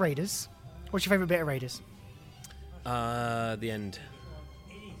 let's start with Raiders. What's your favourite bit of Raiders? The end.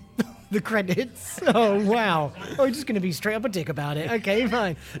 The credits? Oh, wow. Oh, you're just going to be straight up a dick about it. Okay,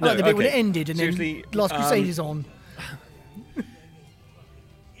 fine. I like the bit when it ended and then Last Crusade is on.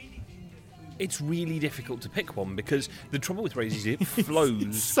 It's really difficult to pick one because the trouble with Raiders is it flows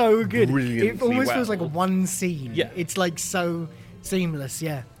it's so good. It almost feels like one scene. Yeah. It's like so seamless,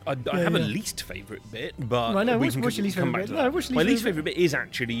 yeah. I have a least favourite bit, but right, no, we what's your least come back favourite to bit? that. My least favourite bit is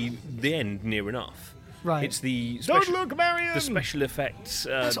actually the end, near enough. Right. It's the Don't look, Marion! The special effects.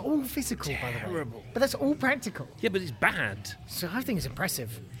 That's all physical, by the way. Terrible. But that's all practical. Yeah, but it's bad. So I think it's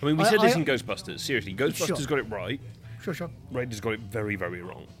impressive. I mean, we said this in Ghostbusters. Seriously, Ghostbusters got it right. Sure. Raiders got it very, very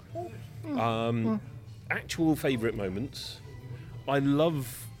wrong. Actual favourite moments. I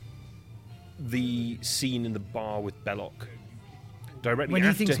love the scene in the bar with Belloc. Directly when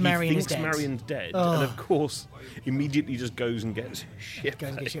after he thinks Marion's dead. And of course, immediately just goes and gets shit.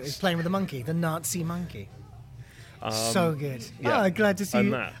 He's playing with the monkey, the Nazi monkey. So good. Yeah. I'm glad to see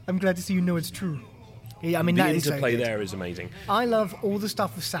you. I'm glad to see you know it's true. Yeah, I mean, the that is so interplay good. there is amazing. I love all the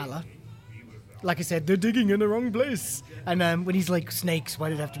stuff with Salah. Like I said, they're digging in the wrong place. And when he's like, snakes, why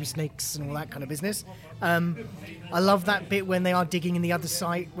did it have to be snakes and all that kind of business. I love that bit when they are digging in the other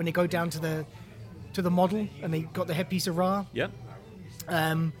site, when they go down to the model and they got the headpiece of Ra. Yeah.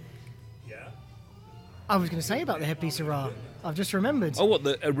 I was going to say about the headpiece of Ra. I've just remembered. Oh, what?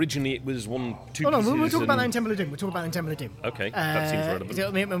 Originally it was 2 pieces. We'll talk about that in Temple of Doom. Okay, that seems relevant.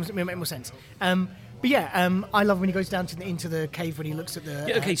 It'll make more sense. But yeah, I love when he goes down into the cave when he looks at the...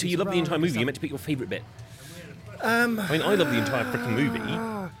 Yeah, okay, so you love the entire movie. You meant to pick your favourite bit. I mean, I love the entire freaking movie.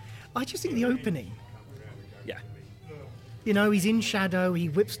 I just think the opening. Yeah. You know, he's in shadow, he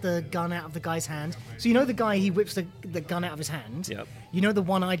whips the gun out of the guy's hand. So you know the guy, he whips the gun out of his hand? Yep. You know the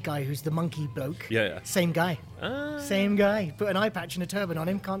one-eyed guy who's the monkey bloke? Yeah. Same guy. Same guy. Put an eye patch and a turban on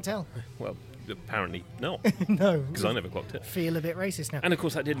him, can't tell. Well, apparently not. No. Because I never clocked it. Feel a bit racist now. And of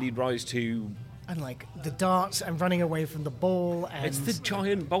course that did lead rise to... And like the darts and running away from the ball. And it's the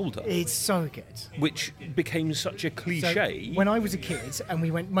giant boulder. It's so good. Which became such a cliche. So when I was a kid and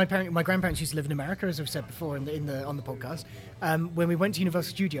we went, my grandparents used to live in America, as I've said before on the podcast. When we went to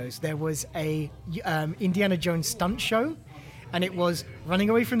Universal Studios, there was a Indiana Jones stunt show, and it was running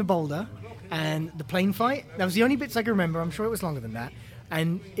away from the boulder and the plane fight. That was the only bits I can remember. I'm sure it was longer than that,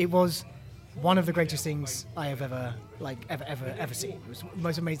 and it was one of the greatest things I have ever seen. It was the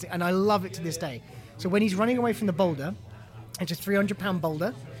most amazing, and I love it to this day. So when he's running away from the boulder, it's a 300-pound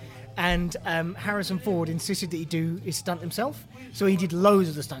boulder, and Harrison Ford insisted that he do his stunt himself. So he did loads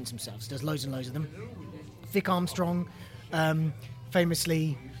of the stunts himself. He does loads and loads of them. Vic Armstrong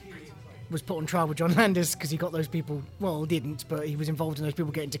famously was put on trial with John Landis because he got those people, well, didn't, but he was involved in those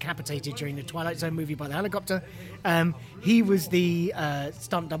people getting decapitated during the Twilight Zone movie by the helicopter. He was the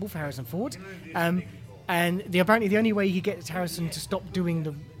stunt double for Harrison Ford. And apparently the only way he gets Harrison to stop doing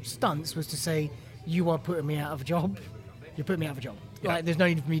the stunts was to say, "You are putting me out of a job. You're putting me out of a job. Yeah. Like, there's no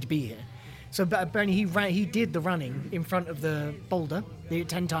need for me to be here." So but apparently he did the running in front of the boulder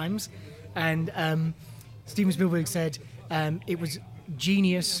 10 times. And Steven Spielberg said it was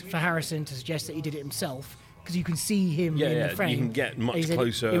genius for Harrison to suggest that he did it himself because you can see him in the frame. You can get much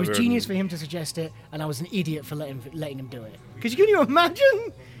closer. It was genius for him to suggest it, and I was an idiot for letting him do it. Because can you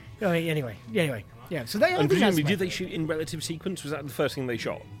imagine? Anyway, yeah. So they. And presumably, did they shoot in relative sequence? Was that the first thing they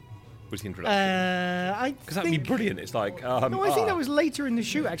shot? Was the introduction? Because that'd be brilliant. It's like no, I think that was later in the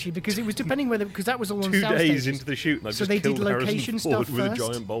shoot actually, because it was depending whether because that was all on 2 sound days stages. Into the shoot, and so they did location stuff with first. a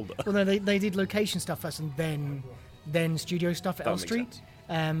giant boulder. Well, no, they did location stuff first, and then studio stuff at Elstree,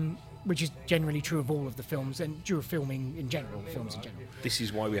 which is generally true of all of the films and true of filming in general. Films in general. This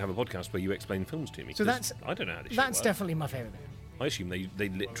is why we have a podcast where you explain films to me. So I don't know how this that's works. definitely my favourite bit. I assume they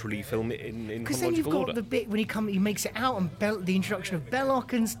literally film it in Because then you've chronological got order. the bit when he makes it out and the introduction of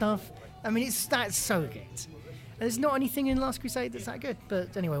Belloc and stuff. I mean, that's so good. And there's not anything in Last Crusade that's that good.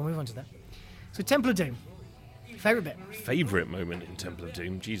 But anyway, we'll move on to that. So Temple of Doom. Favourite bit? Favourite moment in Temple of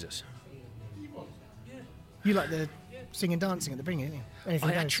Doom? Jesus. You like the singing and dancing at the beginning, don't you? Anything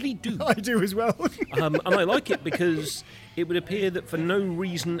I goes. actually do. I do as well. And I like it because it would appear that for no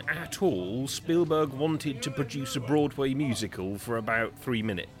reason at all, Spielberg wanted to produce a Broadway musical for about 3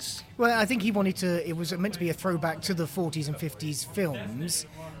 minutes. Well, I think he wanted to. It was meant to be a throwback to the 40s and 50s films,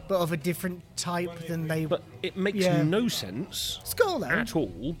 but of a different type than they. But it makes no sense It's cool, though. at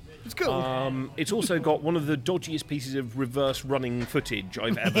all. It's cool. It's also got one of the dodgiest pieces of reverse running footage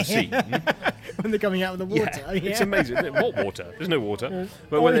I've ever seen. When they're coming out of the water. Yeah, it's amazing. What water? There's no water.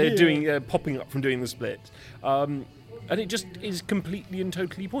 But when they're doing popping up from doing the split. And it just is completely and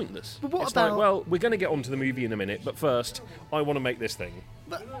totally pointless. But what it's about... like, well, we're going to get onto the movie in a minute, but first, I want to make this thing.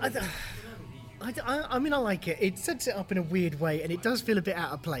 But I mean, I like it. It sets it up in a weird way, and it does feel a bit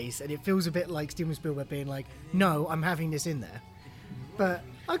out of place, and it feels a bit like Steven Spielberg being like, no, I'm having this in there. But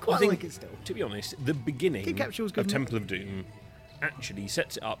I quite like it still. To be honest, the beginning Kid Capsule was good, of Temple of Doom actually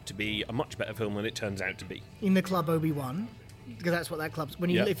sets it up to be a much better film than it turns out to be. In the club Obi-Wan, because that's what that club's...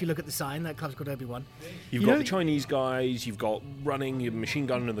 If you look at the sign, that club's called Obi-Wan. You've got the Chinese guys, you've got running, your machine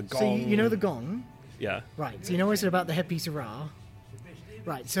gun and the gong. So you know the gong? Yeah. Right, so you know what I said about the headpiece of Ra?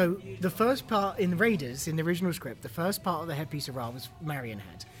 Right, so the first part in Raiders, in the original script, the first part of the headpiece of Ra was Marion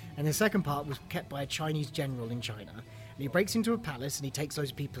had. And the second part was kept by a Chinese general in China. And he breaks into a palace and he takes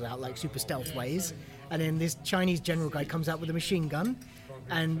those people out like super stealth ways. And then this Chinese general guy comes out with a machine gun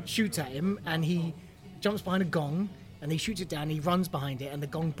and shoots at him. And he jumps behind a gong and he shoots it down. And he runs behind it and the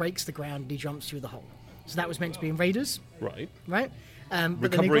gong breaks the ground and he jumps through the hole. So that was meant to be in Raiders. Right. Right?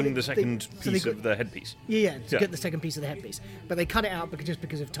 Recovering the second piece of the headpiece. Yeah, to get the second piece of the headpiece. But they cut it out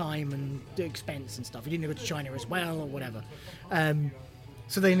because of time and expense and stuff. He didn't go to China as well or whatever.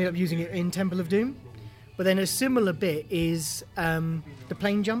 So they ended up using it in Temple of Doom. But then a similar bit is the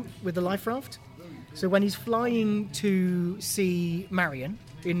plane jump with the life raft. So when he's flying to see Marion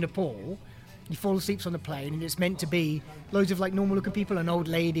in Nepal, he falls asleep on the plane, and it's meant to be loads of like normal-looking people, an old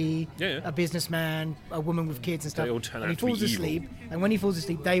lady, a businessman, a woman with kids and stuff. They all turn and out he falls to be asleep, evil. and when he falls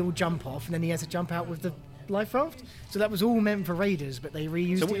asleep, they all jump off, and then he has to jump out with the life raft. So that was all meant for Raiders, but they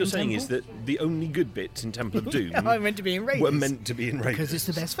reused it. So what you're saying Temple. is that the only good bits in Temple of Doom are meant to be in Raiders. were meant to be in Raiders Because it's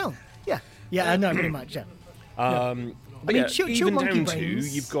the best film. Yeah, I know, pretty much, yeah. But I mean, Chill even Monkey down Brains.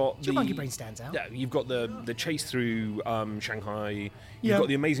 to you've got Chill Monkey Brains stands out. Yeah, you've got the chase through Shanghai. You've Yeah. got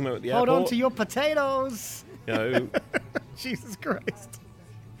the amazing moment at the Hold airport. on to your potatoes. You know, Jesus Christ.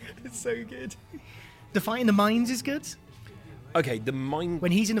 It's so good. The fight in the mines is good. okay, the mine.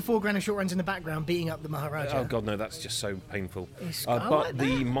 When he's in the foreground and Short Round's in the background beating up the Maharaja. Oh god, no, that's just so painful. I But like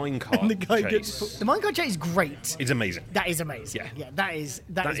the that. minecart And the guy chase, the minecart chase is great. it's amazing. That is amazing. Yeah. That is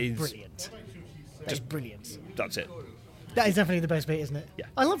That is brilliant. That is brilliant. That's it. That is definitely the best bit, isn't it? Yeah.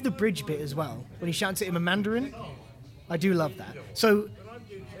 I love the bridge bit as well. When he shouts at him in Mandarin. I do love that. So,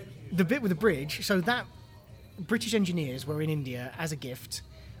 the bit with the bridge, so that British engineers were in India as a gift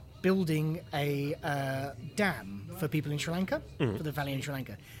building a dam for people in Sri Lanka, for the valley in Sri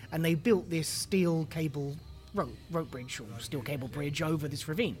Lanka. And they built this steel cable rope bridge, or steel cable bridge over this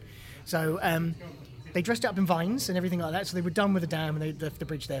ravine. So, they dressed it up in vines and everything like that, so they were done with the dam and they left the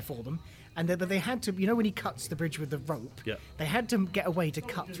bridge there for them. But they had to, when he cuts the bridge with the rope, they had to get a way to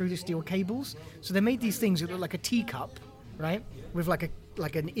cut through the steel cables. So they made these things that look like a teacup, right, with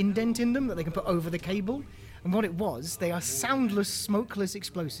like an indent in them that they can put over the cable. And what it was, they are soundless, smokeless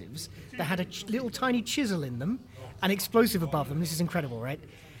explosives that had a little tiny chisel in them, an explosive above them. This is incredible, right?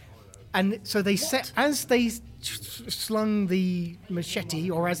 And so they set, as they slung the machete,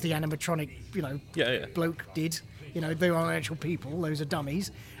 or as the animatronic, bloke did, they are actual people, those are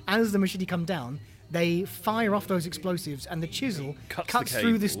dummies. As the machete come down, they fire off those explosives, and the chisel cuts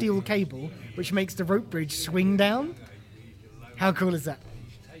through the steel cable, which makes the rope bridge swing down. How cool is that?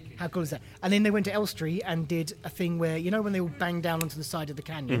 How cool is that? And then they went to Elstree and did a thing where, you know, when they all bang down onto the side of the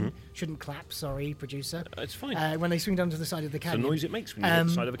canyon, shouldn't clap, sorry, producer. It's fine. When they swing down to the side of the canyon. It's the noise it makes when you're at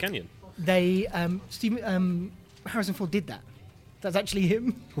the side of a canyon. They, Harrison Ford did that. That's actually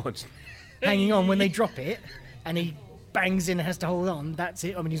him. What? Hanging on when they drop it, and he bangs in and has to hold on. That's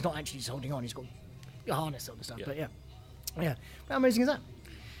it. I mean, he's not actually just holding on. He's got a harness on and stuff. Yeah. But yeah. How amazing is that?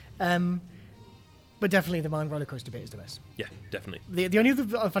 But definitely the Mind roller coaster bit is the best. Yeah, definitely. The only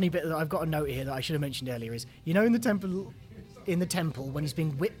other funny bit that I've got a note here that I should have mentioned earlier is, you know, in the temple when he's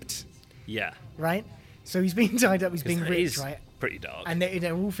being whipped. Yeah. Right. So he's being tied up. He's being whipped. Right. Pretty dark. And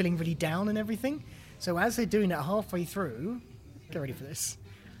they're all feeling really down and everything. So as they're doing that, halfway through, get ready for this.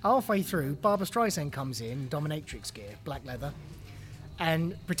 Halfway through, Barbra Streisand comes in, dominatrix gear, black leather,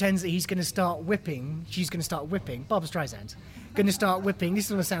 and pretends that he's going to start whipping. She's going to start whipping. Barbra Streisand going to start whipping. This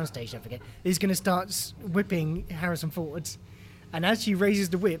is on a soundstage, don't forget. He's going to start whipping Harrison Ford. And as she raises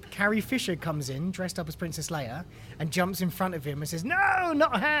the whip, Carrie Fisher comes in, dressed up as Princess Leia, and jumps in front of him and says, "No,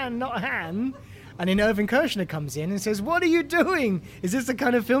 not a hand, not a hand." And then Irvin Kershner comes in and says, "What are you doing? Is this the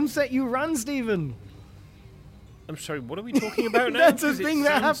kind of film set you run, Stephen?" I'm sorry, what are we talking about now? That's a thing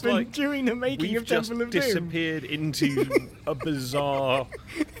that happened during the making of Temple of Doom. We've just disappeared into a bizarre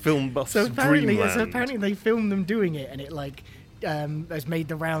film buff's So dreamland. apparently they filmed them doing it, and it has made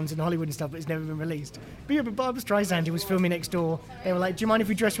the rounds in Hollywood and stuff, but it's never been released. But yeah, but Barbra Streisand, who was filming next door, they were like, "Do you mind if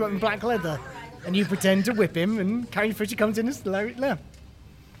we dress you up in black leather?" And you pretend to whip him, and Carrie Fisher comes in as Leia.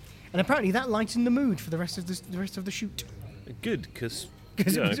 And apparently that lightened the mood for the rest of the shoot. Good, because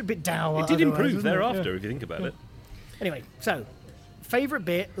it was a bit dour. It did improve wasn't thereafter, Yeah. if you think about it. Anyway, so favourite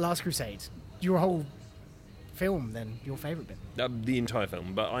bit, Last Crusade. Your whole film, then, your favourite bit. The entire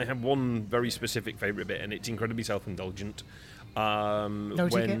film, but I have one very specific favourite bit, and it's incredibly self-indulgent. When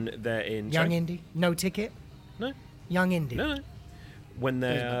ticket? they're in... Young sorry? Indy? No ticket? No. Young Indy? No. When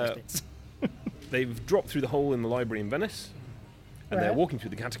they're... they've dropped through the hole in the library in Venice, and they're walking through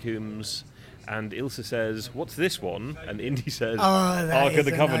the catacombs, and Ilsa says, "What's this one?" And Indy says, "Ark of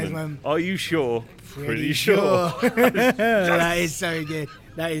the Covenant." Nice. Are you sure? Pretty sure. That is so good.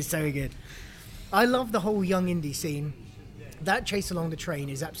 That is so good. I love the whole Young Indy scene. That chase along the train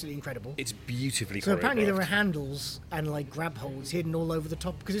is absolutely incredible. It's beautifully So apparently there choreographed. were handles and like grab holds hidden all over the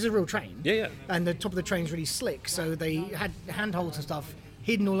top, because it's a real train. Yeah. And the top of the train's really slick, so they had handholds and stuff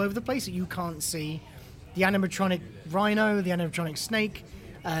hidden all over the place that you can't see. The animatronic rhino, the animatronic snake,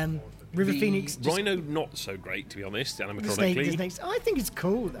 River Phoenix. Rhino, not so great, to be honest, animatronically. The snake. I think it's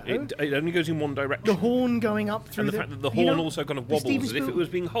cool though. It only goes in one direction. The horn going up through and the fact that the horn also kind of wobbles as if it was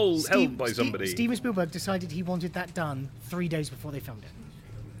being held by somebody. Steven Spielberg decided he wanted that done 3 days before they filmed it.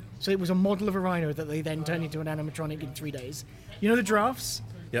 So it was a model of a rhino that they then turned into an animatronic in 3 days. You know the giraffes?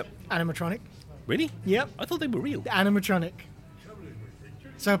 Yep. Animatronic. Really? Yep. I thought they were real. Animatronic.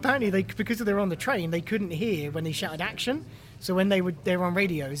 So apparently, because they were on the train, they couldn't hear when they shouted action. So when they were on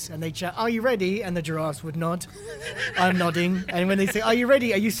radios and they'd shout, "Are you ready?" and the giraffes would nod. I'm nodding. And when they say, "Are you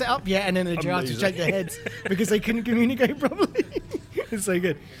ready? Are you set up yet?" and then the giraffes would shake their heads because they couldn't communicate properly. It's so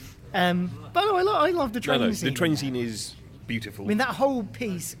good. But no, I love the train scene. The train scene is beautiful. I mean, that whole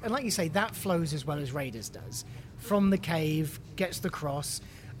piece, and like you say, that flows as well as Raiders does. From the cave, gets the cross,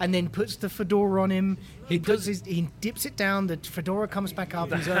 and then puts the fedora on him. He dips it down. The fedora comes back up.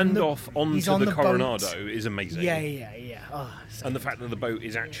 The he's handoff onto the Coronado boat. is amazing. Yeah. Oh, and the fact that the boat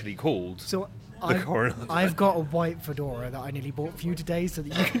is actually called so the Coronado. I've got a white fedora that I nearly bought for you today, so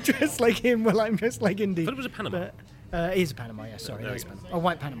that you can dress like him while I'm dressed like Indy. But it was a Panama. It is a Panama. Yeah, sorry, there it is you go. Panama. A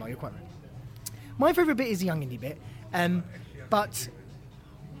white Panama. You're quite right. My favourite bit is the Young Indy bit, but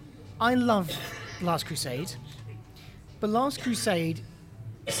I love Last Crusade. But Last Crusade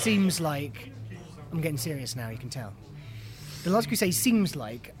seems like, I'm getting serious now, you can tell. The Last Crusade seems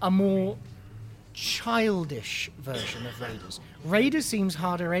like a more childish version of Raiders. Raiders seems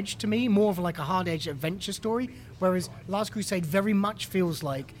harder edged to me, more of like a hard edged adventure story, whereas Last Crusade very much feels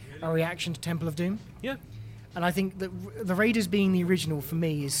like a reaction to Temple of Doom. Yeah. And I think that the Raiders being the original for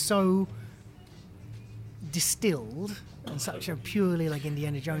me is so distilled and such a purely like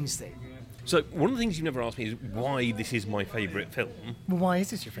Indiana Jones thing. So one of the things you never asked me is why this is my favourite film. Well, why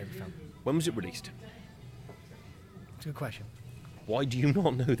is this your favourite film? When was it released? It's a good question. Why do you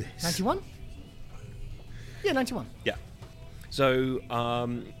not know this? 91? Yeah, 91. Yeah. So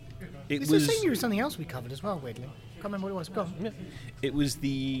It's the same year as something else we covered as well, weirdly. Can't remember what it was. Go on. Yeah. It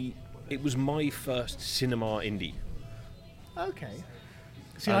was my first cinema indie. Okay.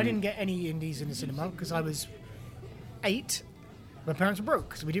 See, I didn't get any indies in the cinema because I was 8 My parents were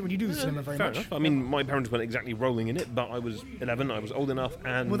broke, so we didn't really do the cinema very much. Enough. I mean, my parents weren't exactly rolling in it, but I was 11, I was old enough,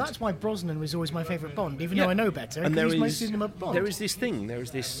 and... Well, that's why Brosnan was always my favourite Bond, even though I know better, and he's my cinema Bond. There is this thing at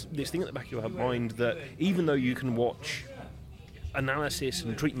the back of your mind that even though you can watch analysis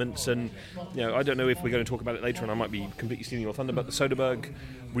and treatments and, I don't know if we're going to talk about it later and I might be completely stealing your thunder, but the Soderbergh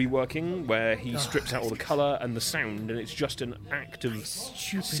reworking where he strips out all the colour and the sound and it's just an act of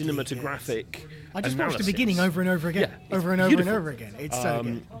cinematographic I just analysis. watched the beginning over and over again, over and over again. It's so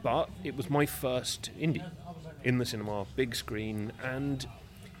good. But it was my first indie in the cinema, big screen, and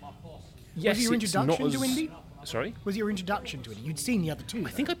yes, was it your introduction to indie? Sorry? Was it your introduction to it? You'd seen the other two. I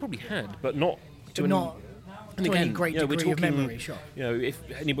think I probably had, but not to and again, any great degree of memory, sure. If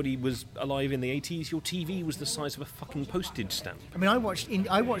anybody was alive in the 80s, your TV was the size of a fucking postage stamp. I mean, I watched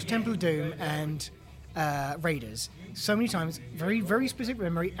Temple of Doom and Raiders so many times, very, very specific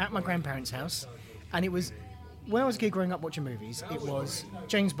memory, at my grandparents' house. And it was, when I was a kid growing up watching movies, it was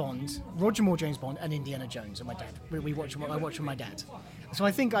James Bond, Roger Moore James Bond, and Indiana Jones, and my dad. I watched with my dad. So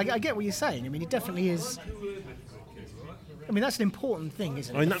I think I get what you're saying. I mean, it definitely is... I mean, that's an important thing,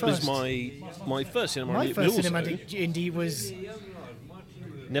 isn't it? I mean, that was my first cinema. My first cinematic indie was...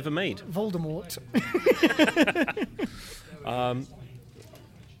 Never Made. Voldemort.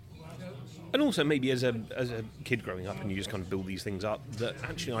 And also maybe as a kid growing up and you just kind of build these things up, that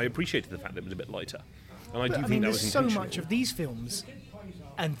actually I appreciated the fact that it was a bit lighter. And I do think that was intentional. There's so much of these films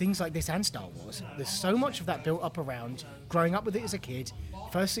and things like this and Star Wars, there's so much of that built up around growing up with it as a kid,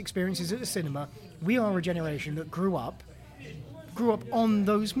 first experiences at the cinema. We are a generation that grew up on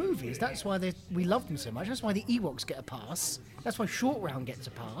those movies. That's why we love them so much. That's why the Ewoks get a pass. That's why Short Round gets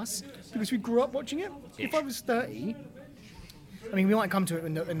a pass, because we grew up watching it. If I was 30, I mean, we might come to it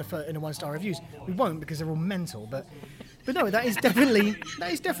in the 1-star reviews. We won't, because they're all mental. But no, that is definitely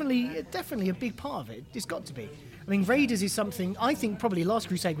a big part of it. It's got to be. I mean, Raiders is something I think probably Last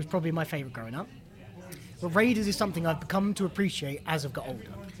Crusade was probably my favourite growing up. But Raiders is something I've come to appreciate as I've got older.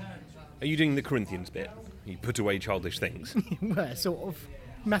 Are you doing the Corinthians bit? You put away childish things. Well, sort of.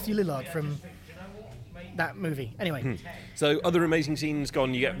 Matthew Lillard from that movie. Anyway. So, other amazing scenes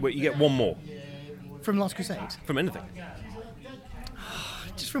gone. You get one more. From Last Crusade? From anything.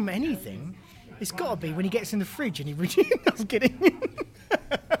 Just from anything. It's got to be when he gets in the fridge and he... I was kidding.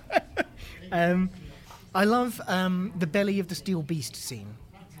 I love the belly of the steel beast scene.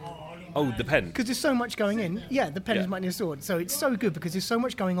 Oh, the pen. Because there's so much going in. Yeah, the pen is mighty as a sword. So it's so good because there's so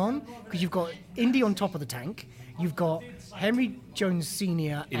much going on. Because you've got Indy on top of the tank. You've got Henry Jones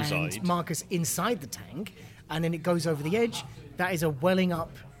Sr. and Marcus inside the tank. And then it goes over the edge. That is a welling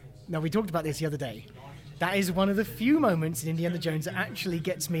up. Now, we talked about this the other day. That is one of the few moments in Indiana Jones that actually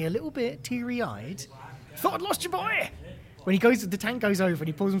gets me a little bit teary-eyed. Thought I'd lost your boy! When the tank goes over and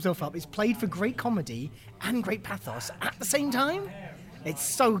he pulls himself up, it's played for great comedy and great pathos at the same time. It's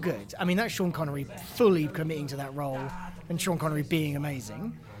so good. I mean, that's Sean Connery fully committing to that role and Sean Connery being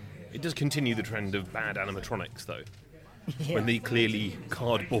amazing. It does continue the trend of bad animatronics, though. Yeah. When the clearly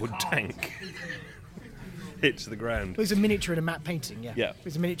cardboard tank hits the ground. There's a miniature and a matte painting, yeah.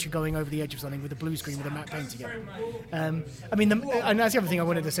 There's a miniature going over the edge of something with a blue screen with a matte painting. I mean, and that's the other thing I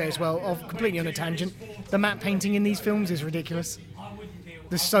wanted to say as well, completely on a tangent. The matte painting in these films is ridiculous.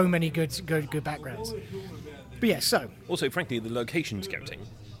 There's so many good backgrounds. But yeah, so... Also, frankly, the location scouting.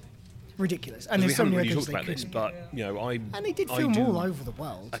 Ridiculous. And there's so many really talked about this, but, And they did film all over the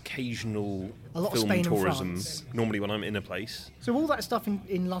world. Occasional a lot film of Spain tourism, and France. Normally when I'm in a place. So all that stuff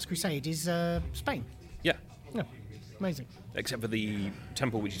in Last Crusade is Spain? Yeah. Yeah, amazing. Except for the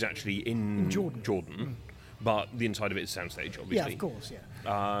temple, which is actually in Jordan. But the inside of it is soundstage, obviously. Yeah, of course,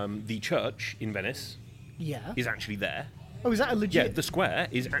 yeah. The church in Venice is actually there. Oh, is that a legit? Yeah, the square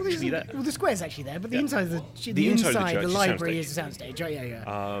is actually there. Well, the square's actually there, but the inside of the library is a soundstage. Oh,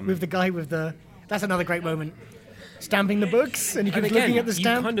 yeah. With the guy with the... That's another great moment. Stamping the books, and you keep looking at the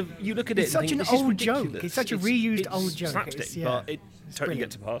stamp. You look at it it's such an old joke. It's such a reused old joke. Slapstick, but it totally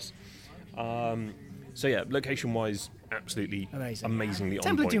gets a pass. So yeah, location-wise, absolutely amazingly on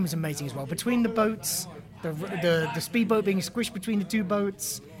Temple of Doom was amazing as well. Between the boats, the speedboat being squished between the two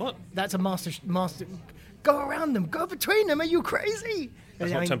boats. What? That's a master. Go around them. Go between them. Are you crazy?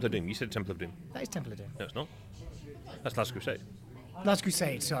 That's not Temple of Doom. You said Temple of Doom. That is Temple of Doom. No, it's not. That's Last Crusade. Last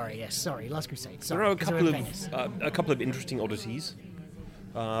Crusade. Sorry. Yes. Sorry. Last Crusade. Sorry. There are a couple of interesting oddities.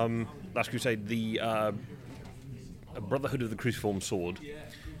 Last Crusade, the Brotherhood of the Cruciform Sword.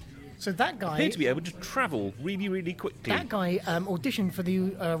 So that guy appeared to be able to travel really, really quickly. That guy auditioned for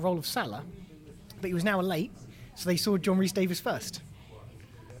the role of Salah, but he was now late, so they saw John Rhys Davies first.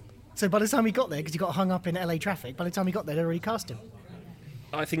 So by the time he got there, because he got hung up in LA traffic, by the time he got there, they already cast him.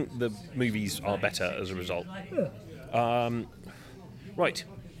 I think the movies are better as a result. Right.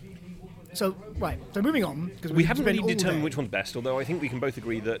 So moving on, because we haven't really determined which one's best, although I think we can both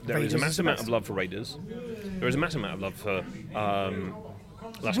agree that there is a massive amount of love for Raiders. There is a massive amount of love for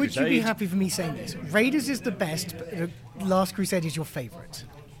Last Crusade. Would you be happy for me saying this? Raiders is the best, but Last Crusade is your favourite.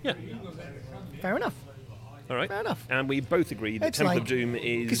 Yeah. Fair enough. All right. Fair enough. And we both agree that It's Temple like of Doom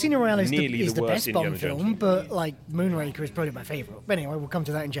is Casino Royale is nearly the worst best Bond Indiana film, Jones. but like Moonraker is probably my favourite. But anyway, we'll come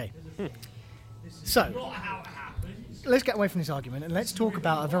to that in J. So, let's get away from this argument and let's talk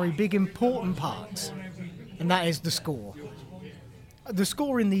about a very big, important part, and that is the score. The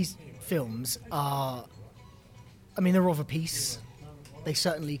score in these films are, they're of a piece. They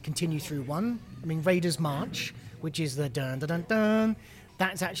certainly continue through one. Raiders March, which is the dun dun dun dun,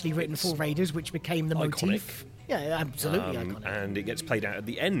 that's actually written for Raiders, which became the Iconic. motif. Yeah, absolutely iconic. And it gets played out at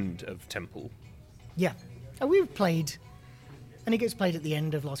the end of Temple. Yeah. And we've played, and it gets played at the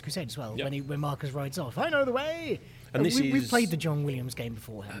end of Last Crusade as well, Yep. when Marcus rides off. I know the way! And this we've is- played the John Williams game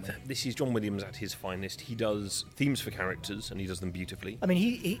before, haven't we? This is John Williams at his finest. He does themes for characters, and he does them beautifully.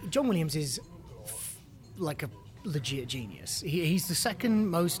 John Williams is like a legit genius. He's the second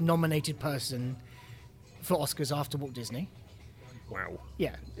most nominated person for Oscars after Walt Disney. Wow.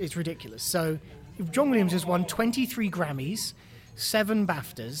 Yeah, it's ridiculous. So, John Williams has won 23 Grammys, 7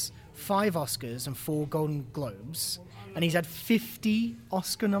 BAFTAs, 5 Oscars, and 4 Golden Globes. And he's had 50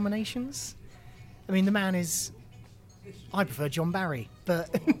 Oscar nominations. The man is... I prefer John Barry, but...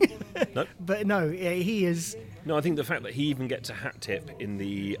 No? But no, he is... No, I think the fact that he even gets a hat tip in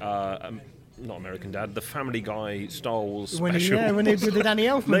the... not American Dad, the Family Guy Star Wars special. When they did the Danny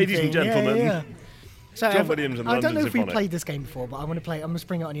Elfman Ladies thing. and gentlemen, Yeah. So, John Williams and I don't London know if we Symphonic. played this game before, but I want to play it. I'm going to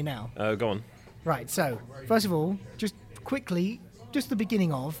spring it on you now. Go on. Right, so, first of all, just quickly, just the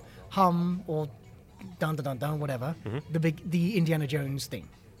beginning of Hum or Dun Dun Dun Dun, whatever, the Indiana Jones thing.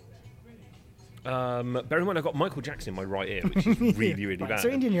 Bear in mind, I've got Michael Jackson in my right ear, which is really, really Right, bad. so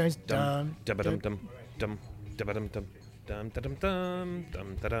Indiana Jones, Dum, dum, dum, dum, dum, dum, dum, dum, dum, dum,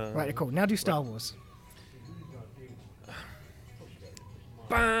 dum, dum. Right, cool. Now do Star Wars.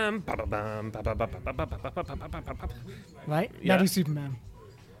 Bam, ba ba bam, ba ba ba ba ba ba ba ba ba ba ba ba ba. Right? Yeah. Now do Superman.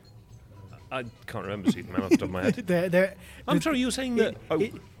 I can't remember Superman off the top of my head. I'm sorry, you were saying that.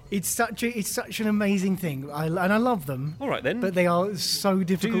 It's such an amazing thing, and I love them. All right then. But they are so Do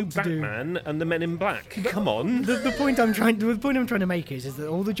difficult to do. Batman and the Men in Black. Come on. The point I'm trying to make is that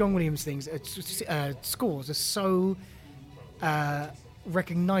all the John Williams things, scores are so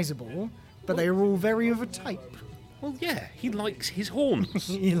recognisable, but they are all very of a type. Well, yeah, he likes his horns.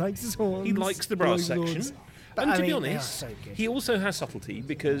 He likes his horns. He likes the brass he likes section. horns. But, And to be they are honest, so good. he also has subtlety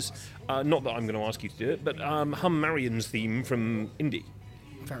because, not that I'm going to ask you to do it, but Hum Marion's theme from Indy.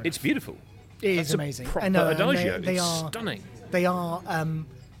 Fair enough. It's beautiful. It is That's amazing. A proper And adagio. they It's are stunning. They are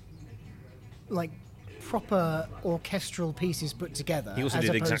like proper orchestral pieces put together. He also as did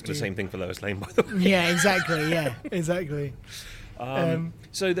opposed exactly the to- same thing for Lois Lane, by the way. Yeah, exactly. Yeah, exactly.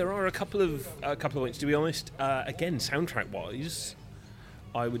 So there are a couple of points. To be honest, again, soundtrack-wise,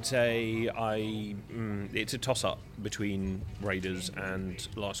 I would say it's a toss-up between Raiders and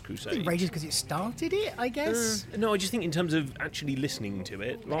Last I Crusade. think Raiders because it started it, I guess. No, I just think in terms of actually listening to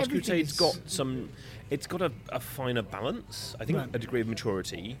it, Last Everything Crusade's is- got some. It's got a finer balance. I think Right. a degree of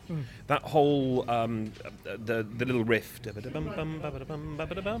maturity. That whole the little riff Yeah.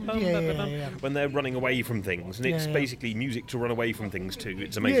 when they're running away from things, and it's Yeah. basically music to run away from things too.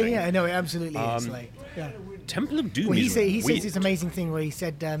 It's Yeah, amazing. yeah, no, it absolutely is. Like, yeah. Temple of Doom Well, he is says weird. this amazing thing where he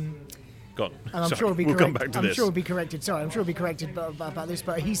said, and Go on. I'm Sorry, sure it'll be we'll correct. come back to I'm this. sure it'll be corrected. Sorry, I'm sure it'll be corrected about this.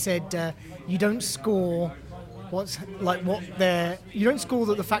 But he said you don't score you don't score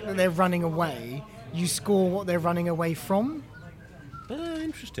that the fact that they're running away. You score what they're running away from.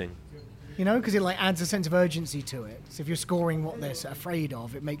 Interesting. Because it like adds a sense of urgency to it. So if you're scoring what they're afraid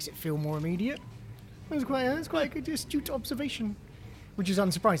of, it makes it feel more immediate. That's quite a good, astute observation, which is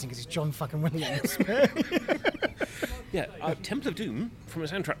unsurprising because it's John fucking Williams. Yeah, Temple of Doom, from a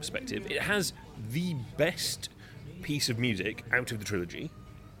soundtrack perspective, it has the best piece of music out of the trilogy.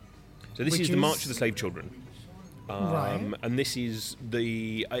 So this Which is the is- March of the Slave Children. Right. And this is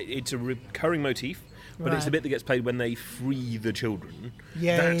it's a recurring motif, but it's the Right. bit that gets played when they free the children.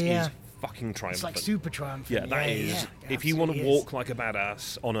 Yeah, That is yeah. fucking It's triumphant. like super triumphant. Yeah, that is. If you want to walk like a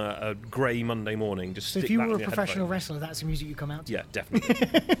badass on a grey Monday morning, just So stick if you that were a in your professional headphones. wrestler, that's the music you come out to. Yeah,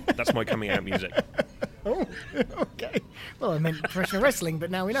 definitely. That's my coming out music. Oh, okay. Well, I meant professional wrestling, but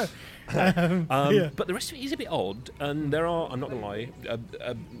now we know. But the rest of it is a bit odd, and there are, I'm not going to lie,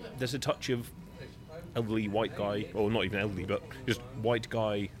 there's a touch of elderly white guy, or not even elderly, but just white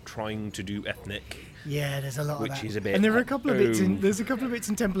guy trying to do ethnic. Yeah, there's a lot Which of that. is a bit And there are a couple of bits oh.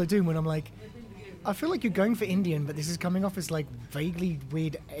 in Temple of Doom when I'm like, I feel like you're going for Indian, but this is coming off as like vaguely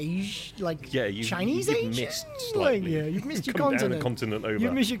weird Asian, like Chinese you've Asian. Missed slightly. Like, you've missed your Come continent. down a continent over.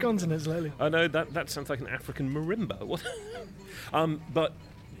 You've missed your continent slightly. I know that sounds like an African marimba. What? But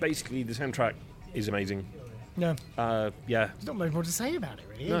basically, the soundtrack is amazing. No. Yeah. There's not much more to say about it,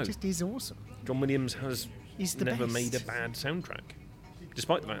 really. No. It just is awesome. John Williams has He's the never best. made a bad soundtrack,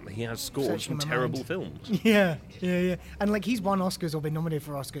 despite the fact that he has scored Searching some my terrible mind. films. Yeah. And like he's won Oscars or been nominated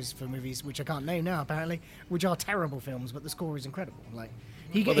for Oscars for movies which I can't name now, apparently, which are terrible films, but the score is incredible. Like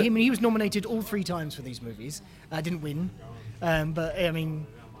he was nominated all 3 times for these movies. Didn't win, but I mean,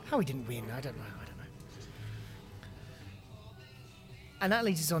 how he didn't win, I don't know. And that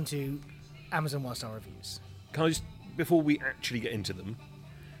leads us on to Amazon 1-star reviews. Can I just, before we actually get into them,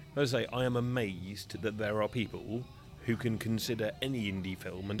 I say I am amazed that there are people who can consider any indie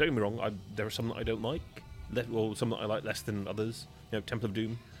film, and don't get me wrong, there are some that I don't like, or some that I like less than others. Temple of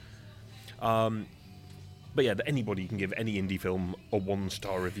Doom. But yeah, that anybody can give any indie film a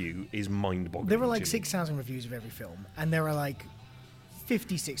 1-star review is mind-boggling. There are like 6,000 reviews of every film, and there are like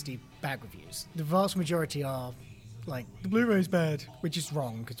 50, 60 bad reviews. The vast majority are like, the Blu-ray's bad, which is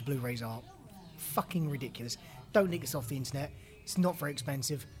wrong, because the Blu-rays are fucking ridiculous. Don't nick this off the internet. It's not very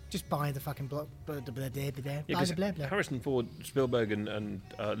expensive. Just buy the fucking block. Harrison Ford, Spielberg, and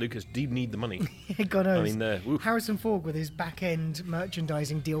Lucas did need the money. God knows. I mean, Harrison Ford with his back-end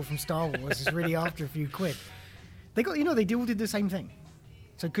merchandising deal from Star Wars is really after a few quid. They got, they all did the same thing.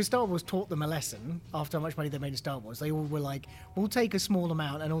 So, because Star Wars taught them a lesson after how much money they made in Star Wars, they all were like, we'll take a small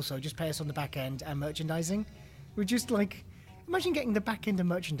amount and also just pay us on the back end and merchandising. We're just like, imagine getting the back end and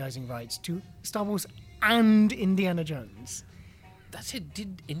merchandising rights to Star Wars and Indiana Jones. That's it.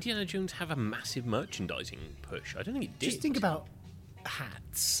 Did Indiana Jones have a massive merchandising push? I don't think it did. Just think about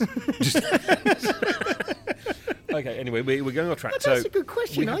hats. Okay, anyway, we're going off track. That's a good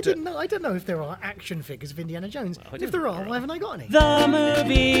question. I don't know if there are action figures of Indiana Jones. If there are, why haven't I got any? The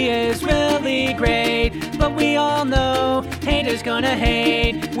movie is really great, but we all know haters gonna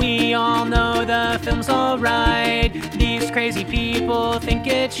hate. We all know the film's alright. These crazy people think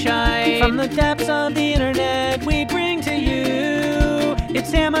it's shite. From the depths of the internet, we bring to you,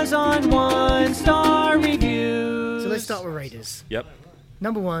 it's Amazon 1-star reviews. So let's start with Raiders. Yep.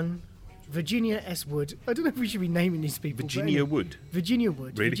 Number 1. Virginia S. Wood. I don't know if we should be naming these people. Virginia Wood. Virginia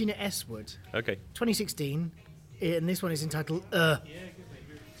Wood. Really? Virginia S. Wood. Okay. 2016. And this one is entitled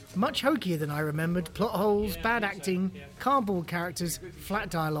Much hokier than I remembered. Plot holes, bad acting, cardboard characters, flat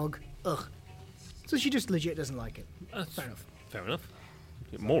dialogue. Ugh. So she just legit doesn't like it. Fair enough. Fair enough.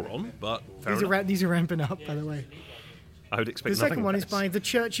 Moron, but fair enough. These are ramping up, by the way. I would expect The nothing second one less. is by The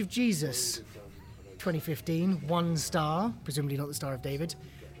Church of Jesus. 2015. 1 star. Presumably not the Star of David.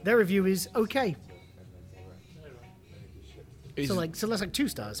 Their review is okay. So that's like 2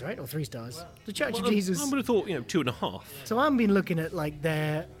 stars, right? Or 3 stars. The Church of Jesus. I would have thought, 2.5. So I've been looking at like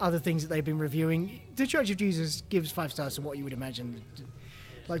their other things that they've been reviewing. The Church of Jesus gives 5 stars to what you would imagine.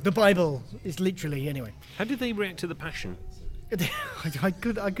 Like the Bible is literally, anyway. How did they react to The Passion? I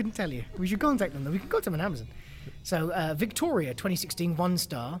couldn't tell you. We should contact them though. We can contact them on Amazon. So Victoria, 2016, 1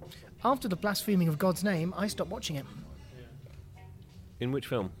 star. After the blaspheming of God's name, I stopped watching it. In which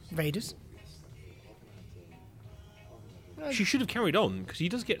film? Raiders. She should have carried on, because he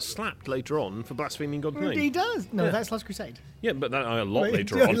does get slapped later on for blaspheming God's name. He does. No, that's Last Crusade. Yeah, but that a lot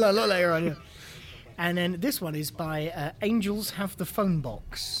later on. A lot later on, yeah. And then this one is by Angels Have the Phone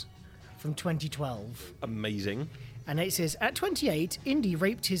Box from 2012. Amazing. And it says, at 28, Indy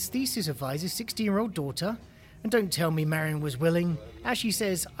raped his thesis advisor's 16-year-old daughter. And don't tell me Marion was willing. As she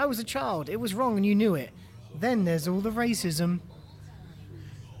says, I was a child. It was wrong and you knew it. Then there's all the racism.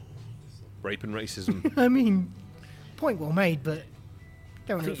 Rape and racism. I mean, point well made, but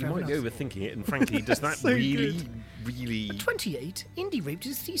I think you might be overthinking it, and frankly, does that really... 28, Indy raped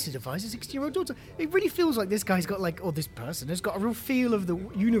his thesis advisor's 16-year-old daughter. It really feels like this guy's got this person has got a real feel of the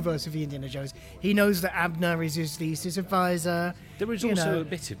universe of the Indiana Jones. He knows that Abner is his thesis advisor. There is also a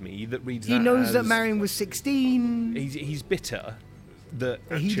bit of me that reads that he knows as that Marion was 16. He's bitter that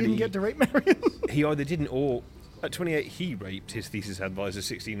actually... He didn't get to rape Marion. He either didn't, or at 28 he raped his thesis advisor's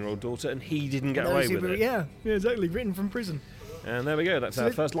 16-year-old daughter, and he didn't get away with it. Yeah, exactly. Written from prison. And there we go. That's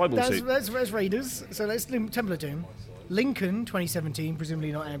our first libel suit. That's Raiders. So let's do Temple of Doom. Lincoln, 2017,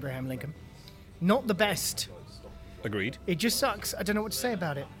 presumably not Abraham Lincoln. Not the best. Agreed. It just sucks. I don't know what to say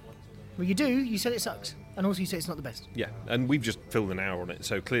about it. Well, you do. You said it sucks. And also you say it's not the best. Yeah, and we've just filled an hour on it,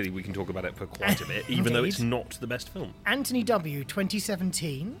 so clearly we can talk about it for quite a bit, even though it's not the best film. Anthony W.,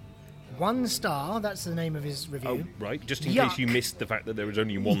 2017. 1 star. That's the name of his review. Oh, right. Just in case you missed the fact that there was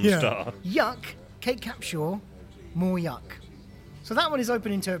only 1 star. Yuck. Kate Capshaw. More yuck. So that one is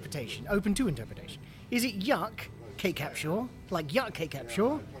open to interpretation. Is it yuck, Kate Capshaw, like yuck, Kate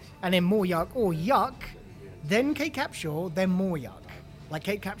Capshaw, and then more yuck, or yuck, then Kate Capshaw, then more yuck? Like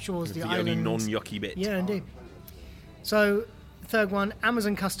Kate Capshaw's the only island. non-yucky bit. Yeah, indeed. So, third one,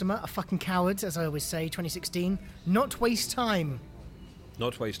 Amazon customer, a fucking coward, as I always say, 2016. Not waste time.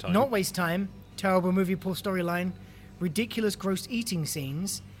 Not waste time. Not waste time. Terrible movie, poor storyline. Ridiculous gross eating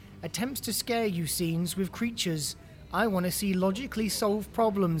scenes. Attempts to scare you scenes with creatures. I want to see logically solve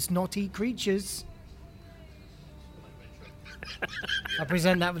problems, not eat creatures. I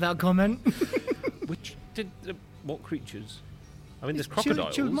present that without comment. What creatures? I mean, there's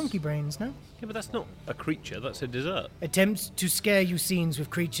crocodiles. Chilled monkey brains, no? Yeah, but that's not a creature. That's a dessert. Attempts to scare you scenes with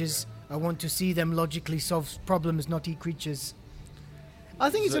creatures. I want to see them logically solve problems, not eat creatures. I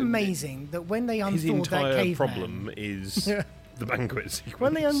think it's amazing that when they unthawed that caveman... His entire problem is the banquet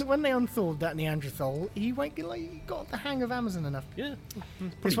sequence. When they unthawed that Neanderthal, he got the hang of Amazon enough. Yeah.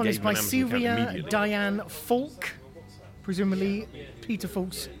 This one is by Sylvia Diane Falk, presumably Peter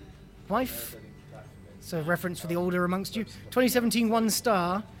Falk's wife. So reference for the older amongst you. 2017, 1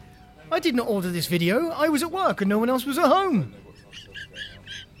 star. I did not order this video. I was at work and no one else was at home.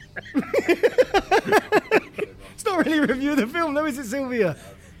 It's not really a review of the film, though, is it, Sylvia?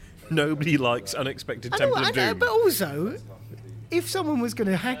 Nobody likes Unexpected Temple of Doom. But also, if someone was going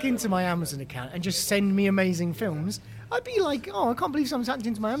to hack into my Amazon account and just send me amazing films, I'd be like, oh, I can't believe someone's hacked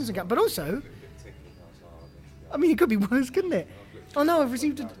into my Amazon account. But also, I mean, it could be worse, couldn't it? Oh no, I've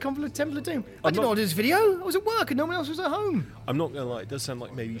received a copy of Temple of Doom. I didn't order this video. I was at work and no one else was at home. I'm not going to lie, it does sound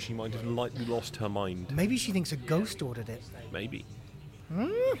like maybe she might have lightly lost her mind. Maybe she thinks a ghost ordered it. Maybe.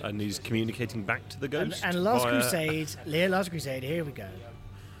 And he's communicating back to the ghost. And Last Crusade, here we go.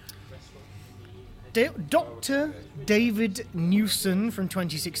 Dr. David Newson from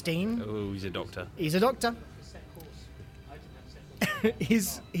 2016. Oh, he's a doctor. He's a doctor.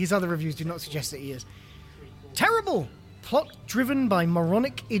 His other reviews do not suggest that he is. Terrible! Plot driven by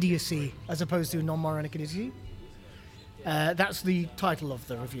moronic idiocy, as opposed to non-moronic idiocy. That's the title of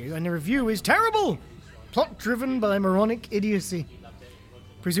the review, and the review is terrible! Plot driven by moronic idiocy.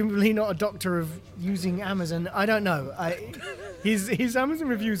 Presumably not a doctor of using Amazon. I don't know. His Amazon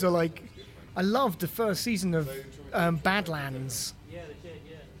reviews are like... I loved the first season of Badlands.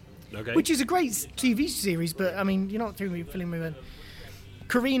 Okay. Which is a great TV series, but, I mean, you're not filling me with...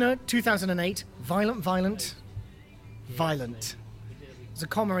 Karina, 2008. Violent. There's a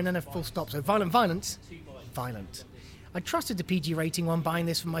comma and then a full stop. So violent. I trusted the PG rating when buying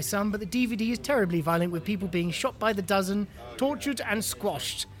this for my son, but the DVD is terribly violent with people being shot by the dozen, tortured and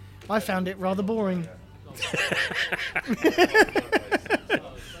squashed. I found it rather boring.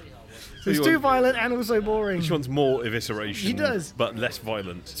 It's too violent and also boring. She wants more evisceration. He does. But less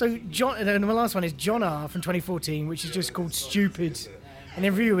violent. So and my last one is John R. from 2014, which is just called Stupid. And the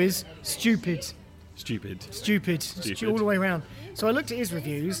review is Stupid. All the way around. So I looked at his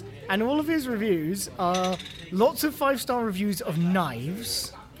reviews, and all of his reviews are lots of 5-star reviews of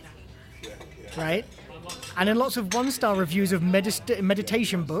knives, right? And then lots of 1-star reviews of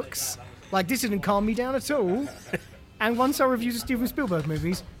meditation books, like this didn't calm me down at all, and 1-star reviews of Steven Spielberg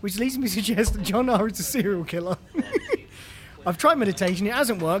movies, which leads me to suggest that John R. is a serial killer. I've tried meditation, it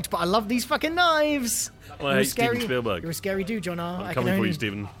hasn't worked, but I love these fucking knives. Well, I hate Steven Spielberg. You're a scary dude, John R. I'm coming for you,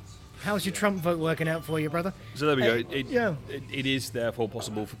 Steven. How's your Trump vote working out for you, brother? So there we go. It is therefore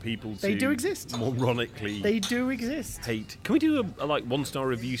possible for people to... They do exist. Moronically... They do exist. Hate. Can we do a 1-star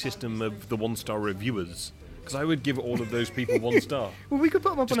review system of the 1-star reviewers? Because I would give all of those people 1 star. Well, we could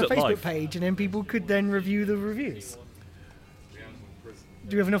put them up on a Facebook live page and then people could then review the reviews.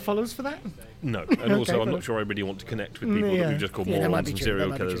 Do you have enough followers for that? No, and also I'm not sure I really want to connect with people that we've just called morons and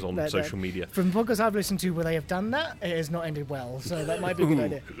serial killers on social media. From podcasts I've listened to where they have done that, it has not ended well, so that might be a good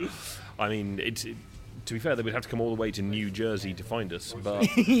idea. I mean, to be fair, they would have to come all the way to New Jersey to find us, but...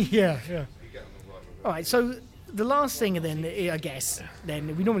 yeah. All right, so the last thing then, I guess,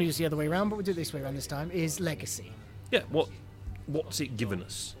 then, we normally do the other way around, but we'll do it this way around this time, is Legacy. Yeah, what's it given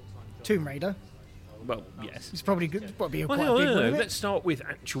us? Tomb Raider. Well, yes. It's probably good. Probably quite no, big one. Let's start with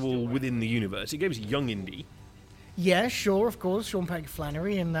actual within the universe. It gave us Young Indy. Yeah, sure, of course. Sean Patrick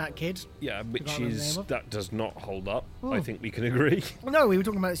Flannery and that kid. Yeah, that does not hold up. I think we can agree. Well, no, we were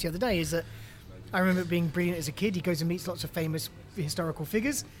talking about this the other day, is that I remember it being brilliant as a kid. He goes and meets lots of famous historical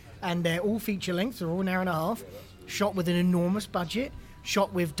figures, and they're all feature length, they're all an hour and a half, shot with an enormous budget,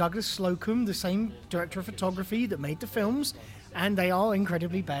 shot with Douglas Slocum, the same director of photography that made the films, and they are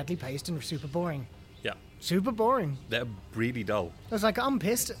incredibly badly paced and super boring. Yeah. Super boring. They're really dull. I was like, I'm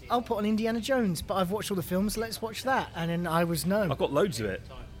pissed. I'll put on Indiana Jones, but I've watched all the films, let's watch that. And then I was no. I've got loads of it.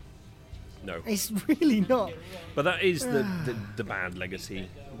 No. It's really not. But that is the bad legacy.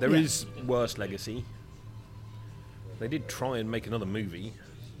 There is worse legacy. They did try and make another movie.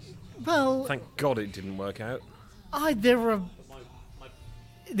 Well, Thank God it didn't work out. there are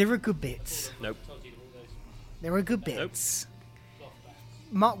good bits. Nope. There are good bits.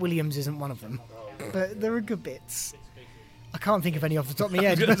 Mark Williams isn't one of them, but there are good bits. I can't think of any off the top of my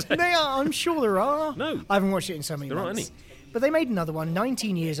head, but they are. I'm sure there are. No. I haven't watched it in so many There months. aren't any. But they made another one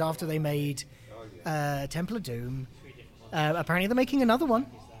 19 years after they made Temple of Doom. Apparently they're making another one.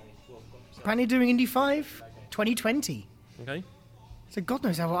 Apparently doing Indy 5 2020. Okay. So God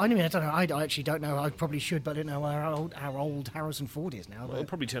knows how. I don't know. I actually don't know. I probably should, but I don't know how old Harrison Ford is now. Well, But it'll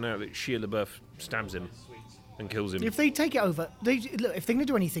probably turn out that Shia LaBeouf stabs him and kills him. if they take it over, look, if they're going to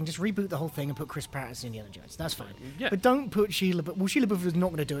do anything, just reboot the whole thing and put Chris Pratt as Indiana Jones. That's fine. Yeah. But don't put Sheila. Well, Sheila LaBeouf is not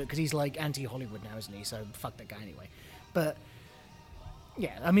going to do it because he's like anti-Hollywood now, isn't he? So fuck that guy anyway. But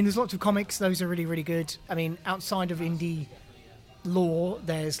yeah, I mean, there's lots of comics. Those are really, really good. I mean, outside of indie lore,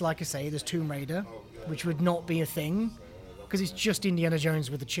 there's, like I say, there's Tomb Raider, which would not be a thing because it's just Indiana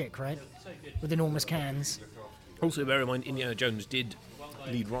Jones with a chick, right? With enormous cans. Also, bear in mind, Indiana Jones did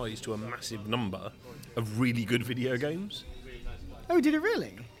lead rise to a massive number of really good video games. Oh, did it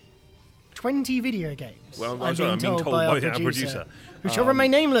really? 20 video games. Well, I'm being told by our producer. Who shall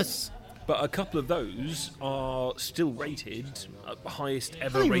remain nameless. But a couple of those are still rated highest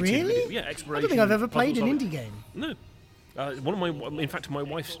ever Are they rated. really? Video. Yeah, I exploration. don't think I've ever played an puzzle indie game. No. In fact, my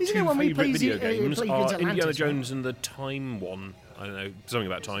wife's Isn't two it when we favourite play video play games against are Atlantis, Indiana right? Jones and the Time one. I don't know, something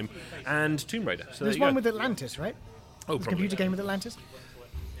about time, and Tomb Raider. So There's there you one go. with Atlantis, right? Oh, There's a probably. computer game with Atlantis?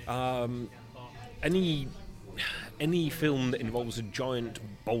 Any film that involves a giant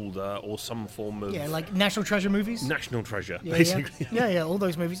boulder or some form of Yeah, like National Treasure movies. national treasure, Yeah, basically. yeah, all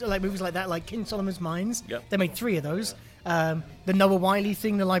those movies, like movies like that, like King Solomon's Mines. Yep. They made 3 of those. The Noah Wiley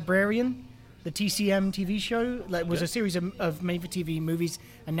thing, The Librarian, the TCM TV show, like was a series of made-for-TV movies,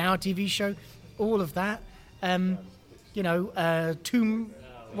 and now a TV show. All of that. Tomb.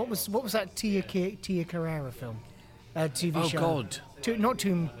 What was that Tia Carrera film? TV Oh, show. God. Not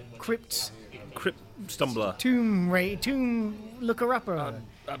Tomb. Crypt. Crypt Stumbler, Tomb Looker Upper.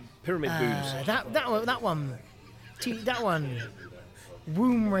 Pyramid Boobs. That one. That one.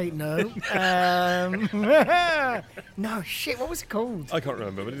 Womb rape, no. No, shit, what was it called? I can't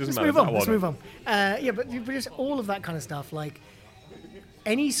remember, but it doesn't Let's matter. move on. Yeah, but just all of that kind of stuff. Like,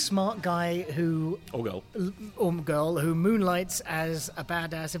 any smart guy who Or girl. or girl who moonlights as a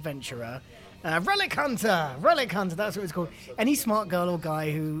badass adventurer, relic hunter, that's what it's called. Any smart girl or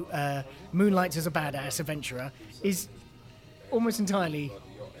guy who moonlights as a badass adventurer is almost entirely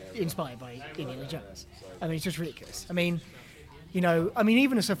inspired by Indiana Jones. I mean, it's just ridiculous. I mean,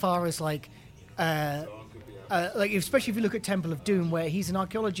 even so far as like especially if you look at Temple of Doom, where he's an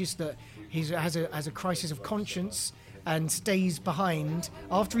archaeologist that has a crisis of conscience and stays behind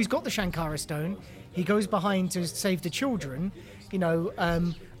after he's got the Shankara stone. He goes behind to save the children.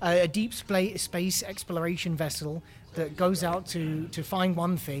 A deep space exploration vessel that goes out to find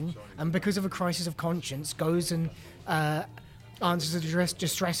one thing, and because of a crisis of conscience, goes and answers a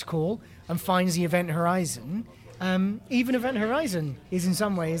distress call and finds the Event Horizon. Even Event Horizon is in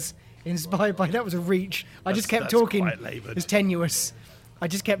some ways inspired by that. Was a reach. I just kept That's talking. quite laboured. It's tenuous. I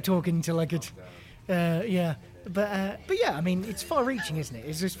just kept talking until I could. Yeah, but yeah. I mean, it's far-reaching, isn't it?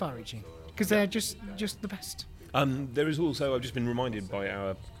 It's just far-reaching because they're just the best. There is also, I've just been reminded by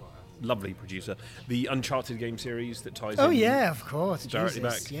our lovely producer, the Uncharted game series that ties in. Oh yeah, of course. Directly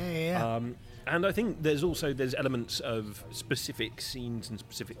Jesus. back. Yeah. And I think there's elements of specific scenes and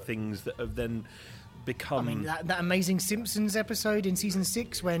specific things that have then become. I mean, that amazing Simpsons episode in season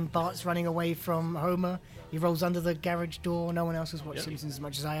 6 when Bart's running away from Homer. He rolls under the garage door. No one else has watched Simpsons as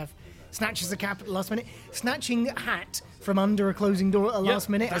much as I have. Snatches the cap at the last minute. Snatching a hat from under a closing door at the last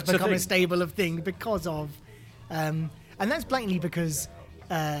minute has that's a become a thing. stable of thing because of... and that's blatantly because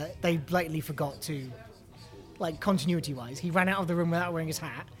they blatantly forgot to... Like, continuity-wise, he ran out of the room without wearing his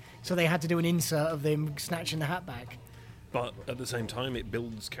hat, so they had to do an insert of them snatching the hat back. But at the same time, it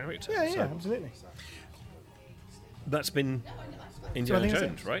builds character. Yeah, So absolutely. that's been So I Indiana think that's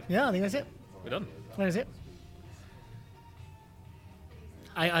Jones, it. right? Yeah, I think that's it. We're done. That is it.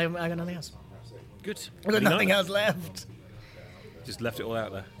 I got nothing else. Good. I got Really nothing nice. else left. Just left it all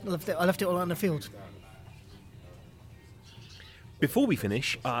out there. I left it all out in the field. Before we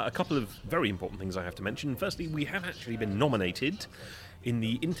finish, a couple of very important things I have to mention. Firstly, we have actually been nominated in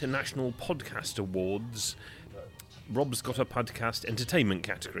the International Podcast Awards. Rob's got a podcast entertainment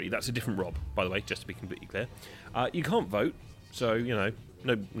category. That's a different Rob, by the way, just to be completely clear. You can't vote, so, no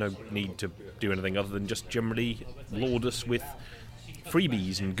need to do anything other than just generally laud us with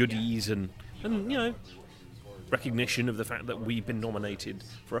freebies and goodies and recognition of the fact that we've been nominated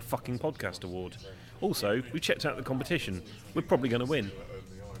for a fucking podcast award. Also, we checked out the competition. We're probably going to win.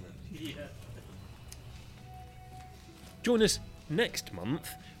 Join us next month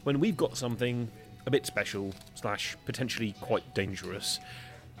when we've got something a bit special / potentially quite dangerous.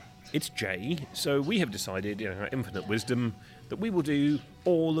 It's Jay, so we have decided, in our infinite wisdom, that we will do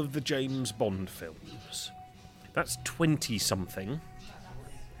all of the James Bond films. That's 20-something.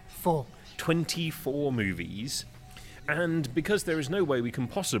 24 movies. And because there is no way we can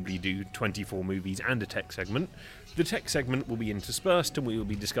possibly do 24 movies and a tech segment, the tech segment will be interspersed and we will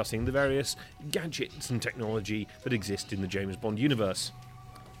be discussing the various gadgets and technology that exist in the James Bond universe.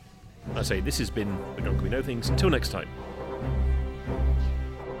 I say, this has been The Drunk We Know Things. Until next time.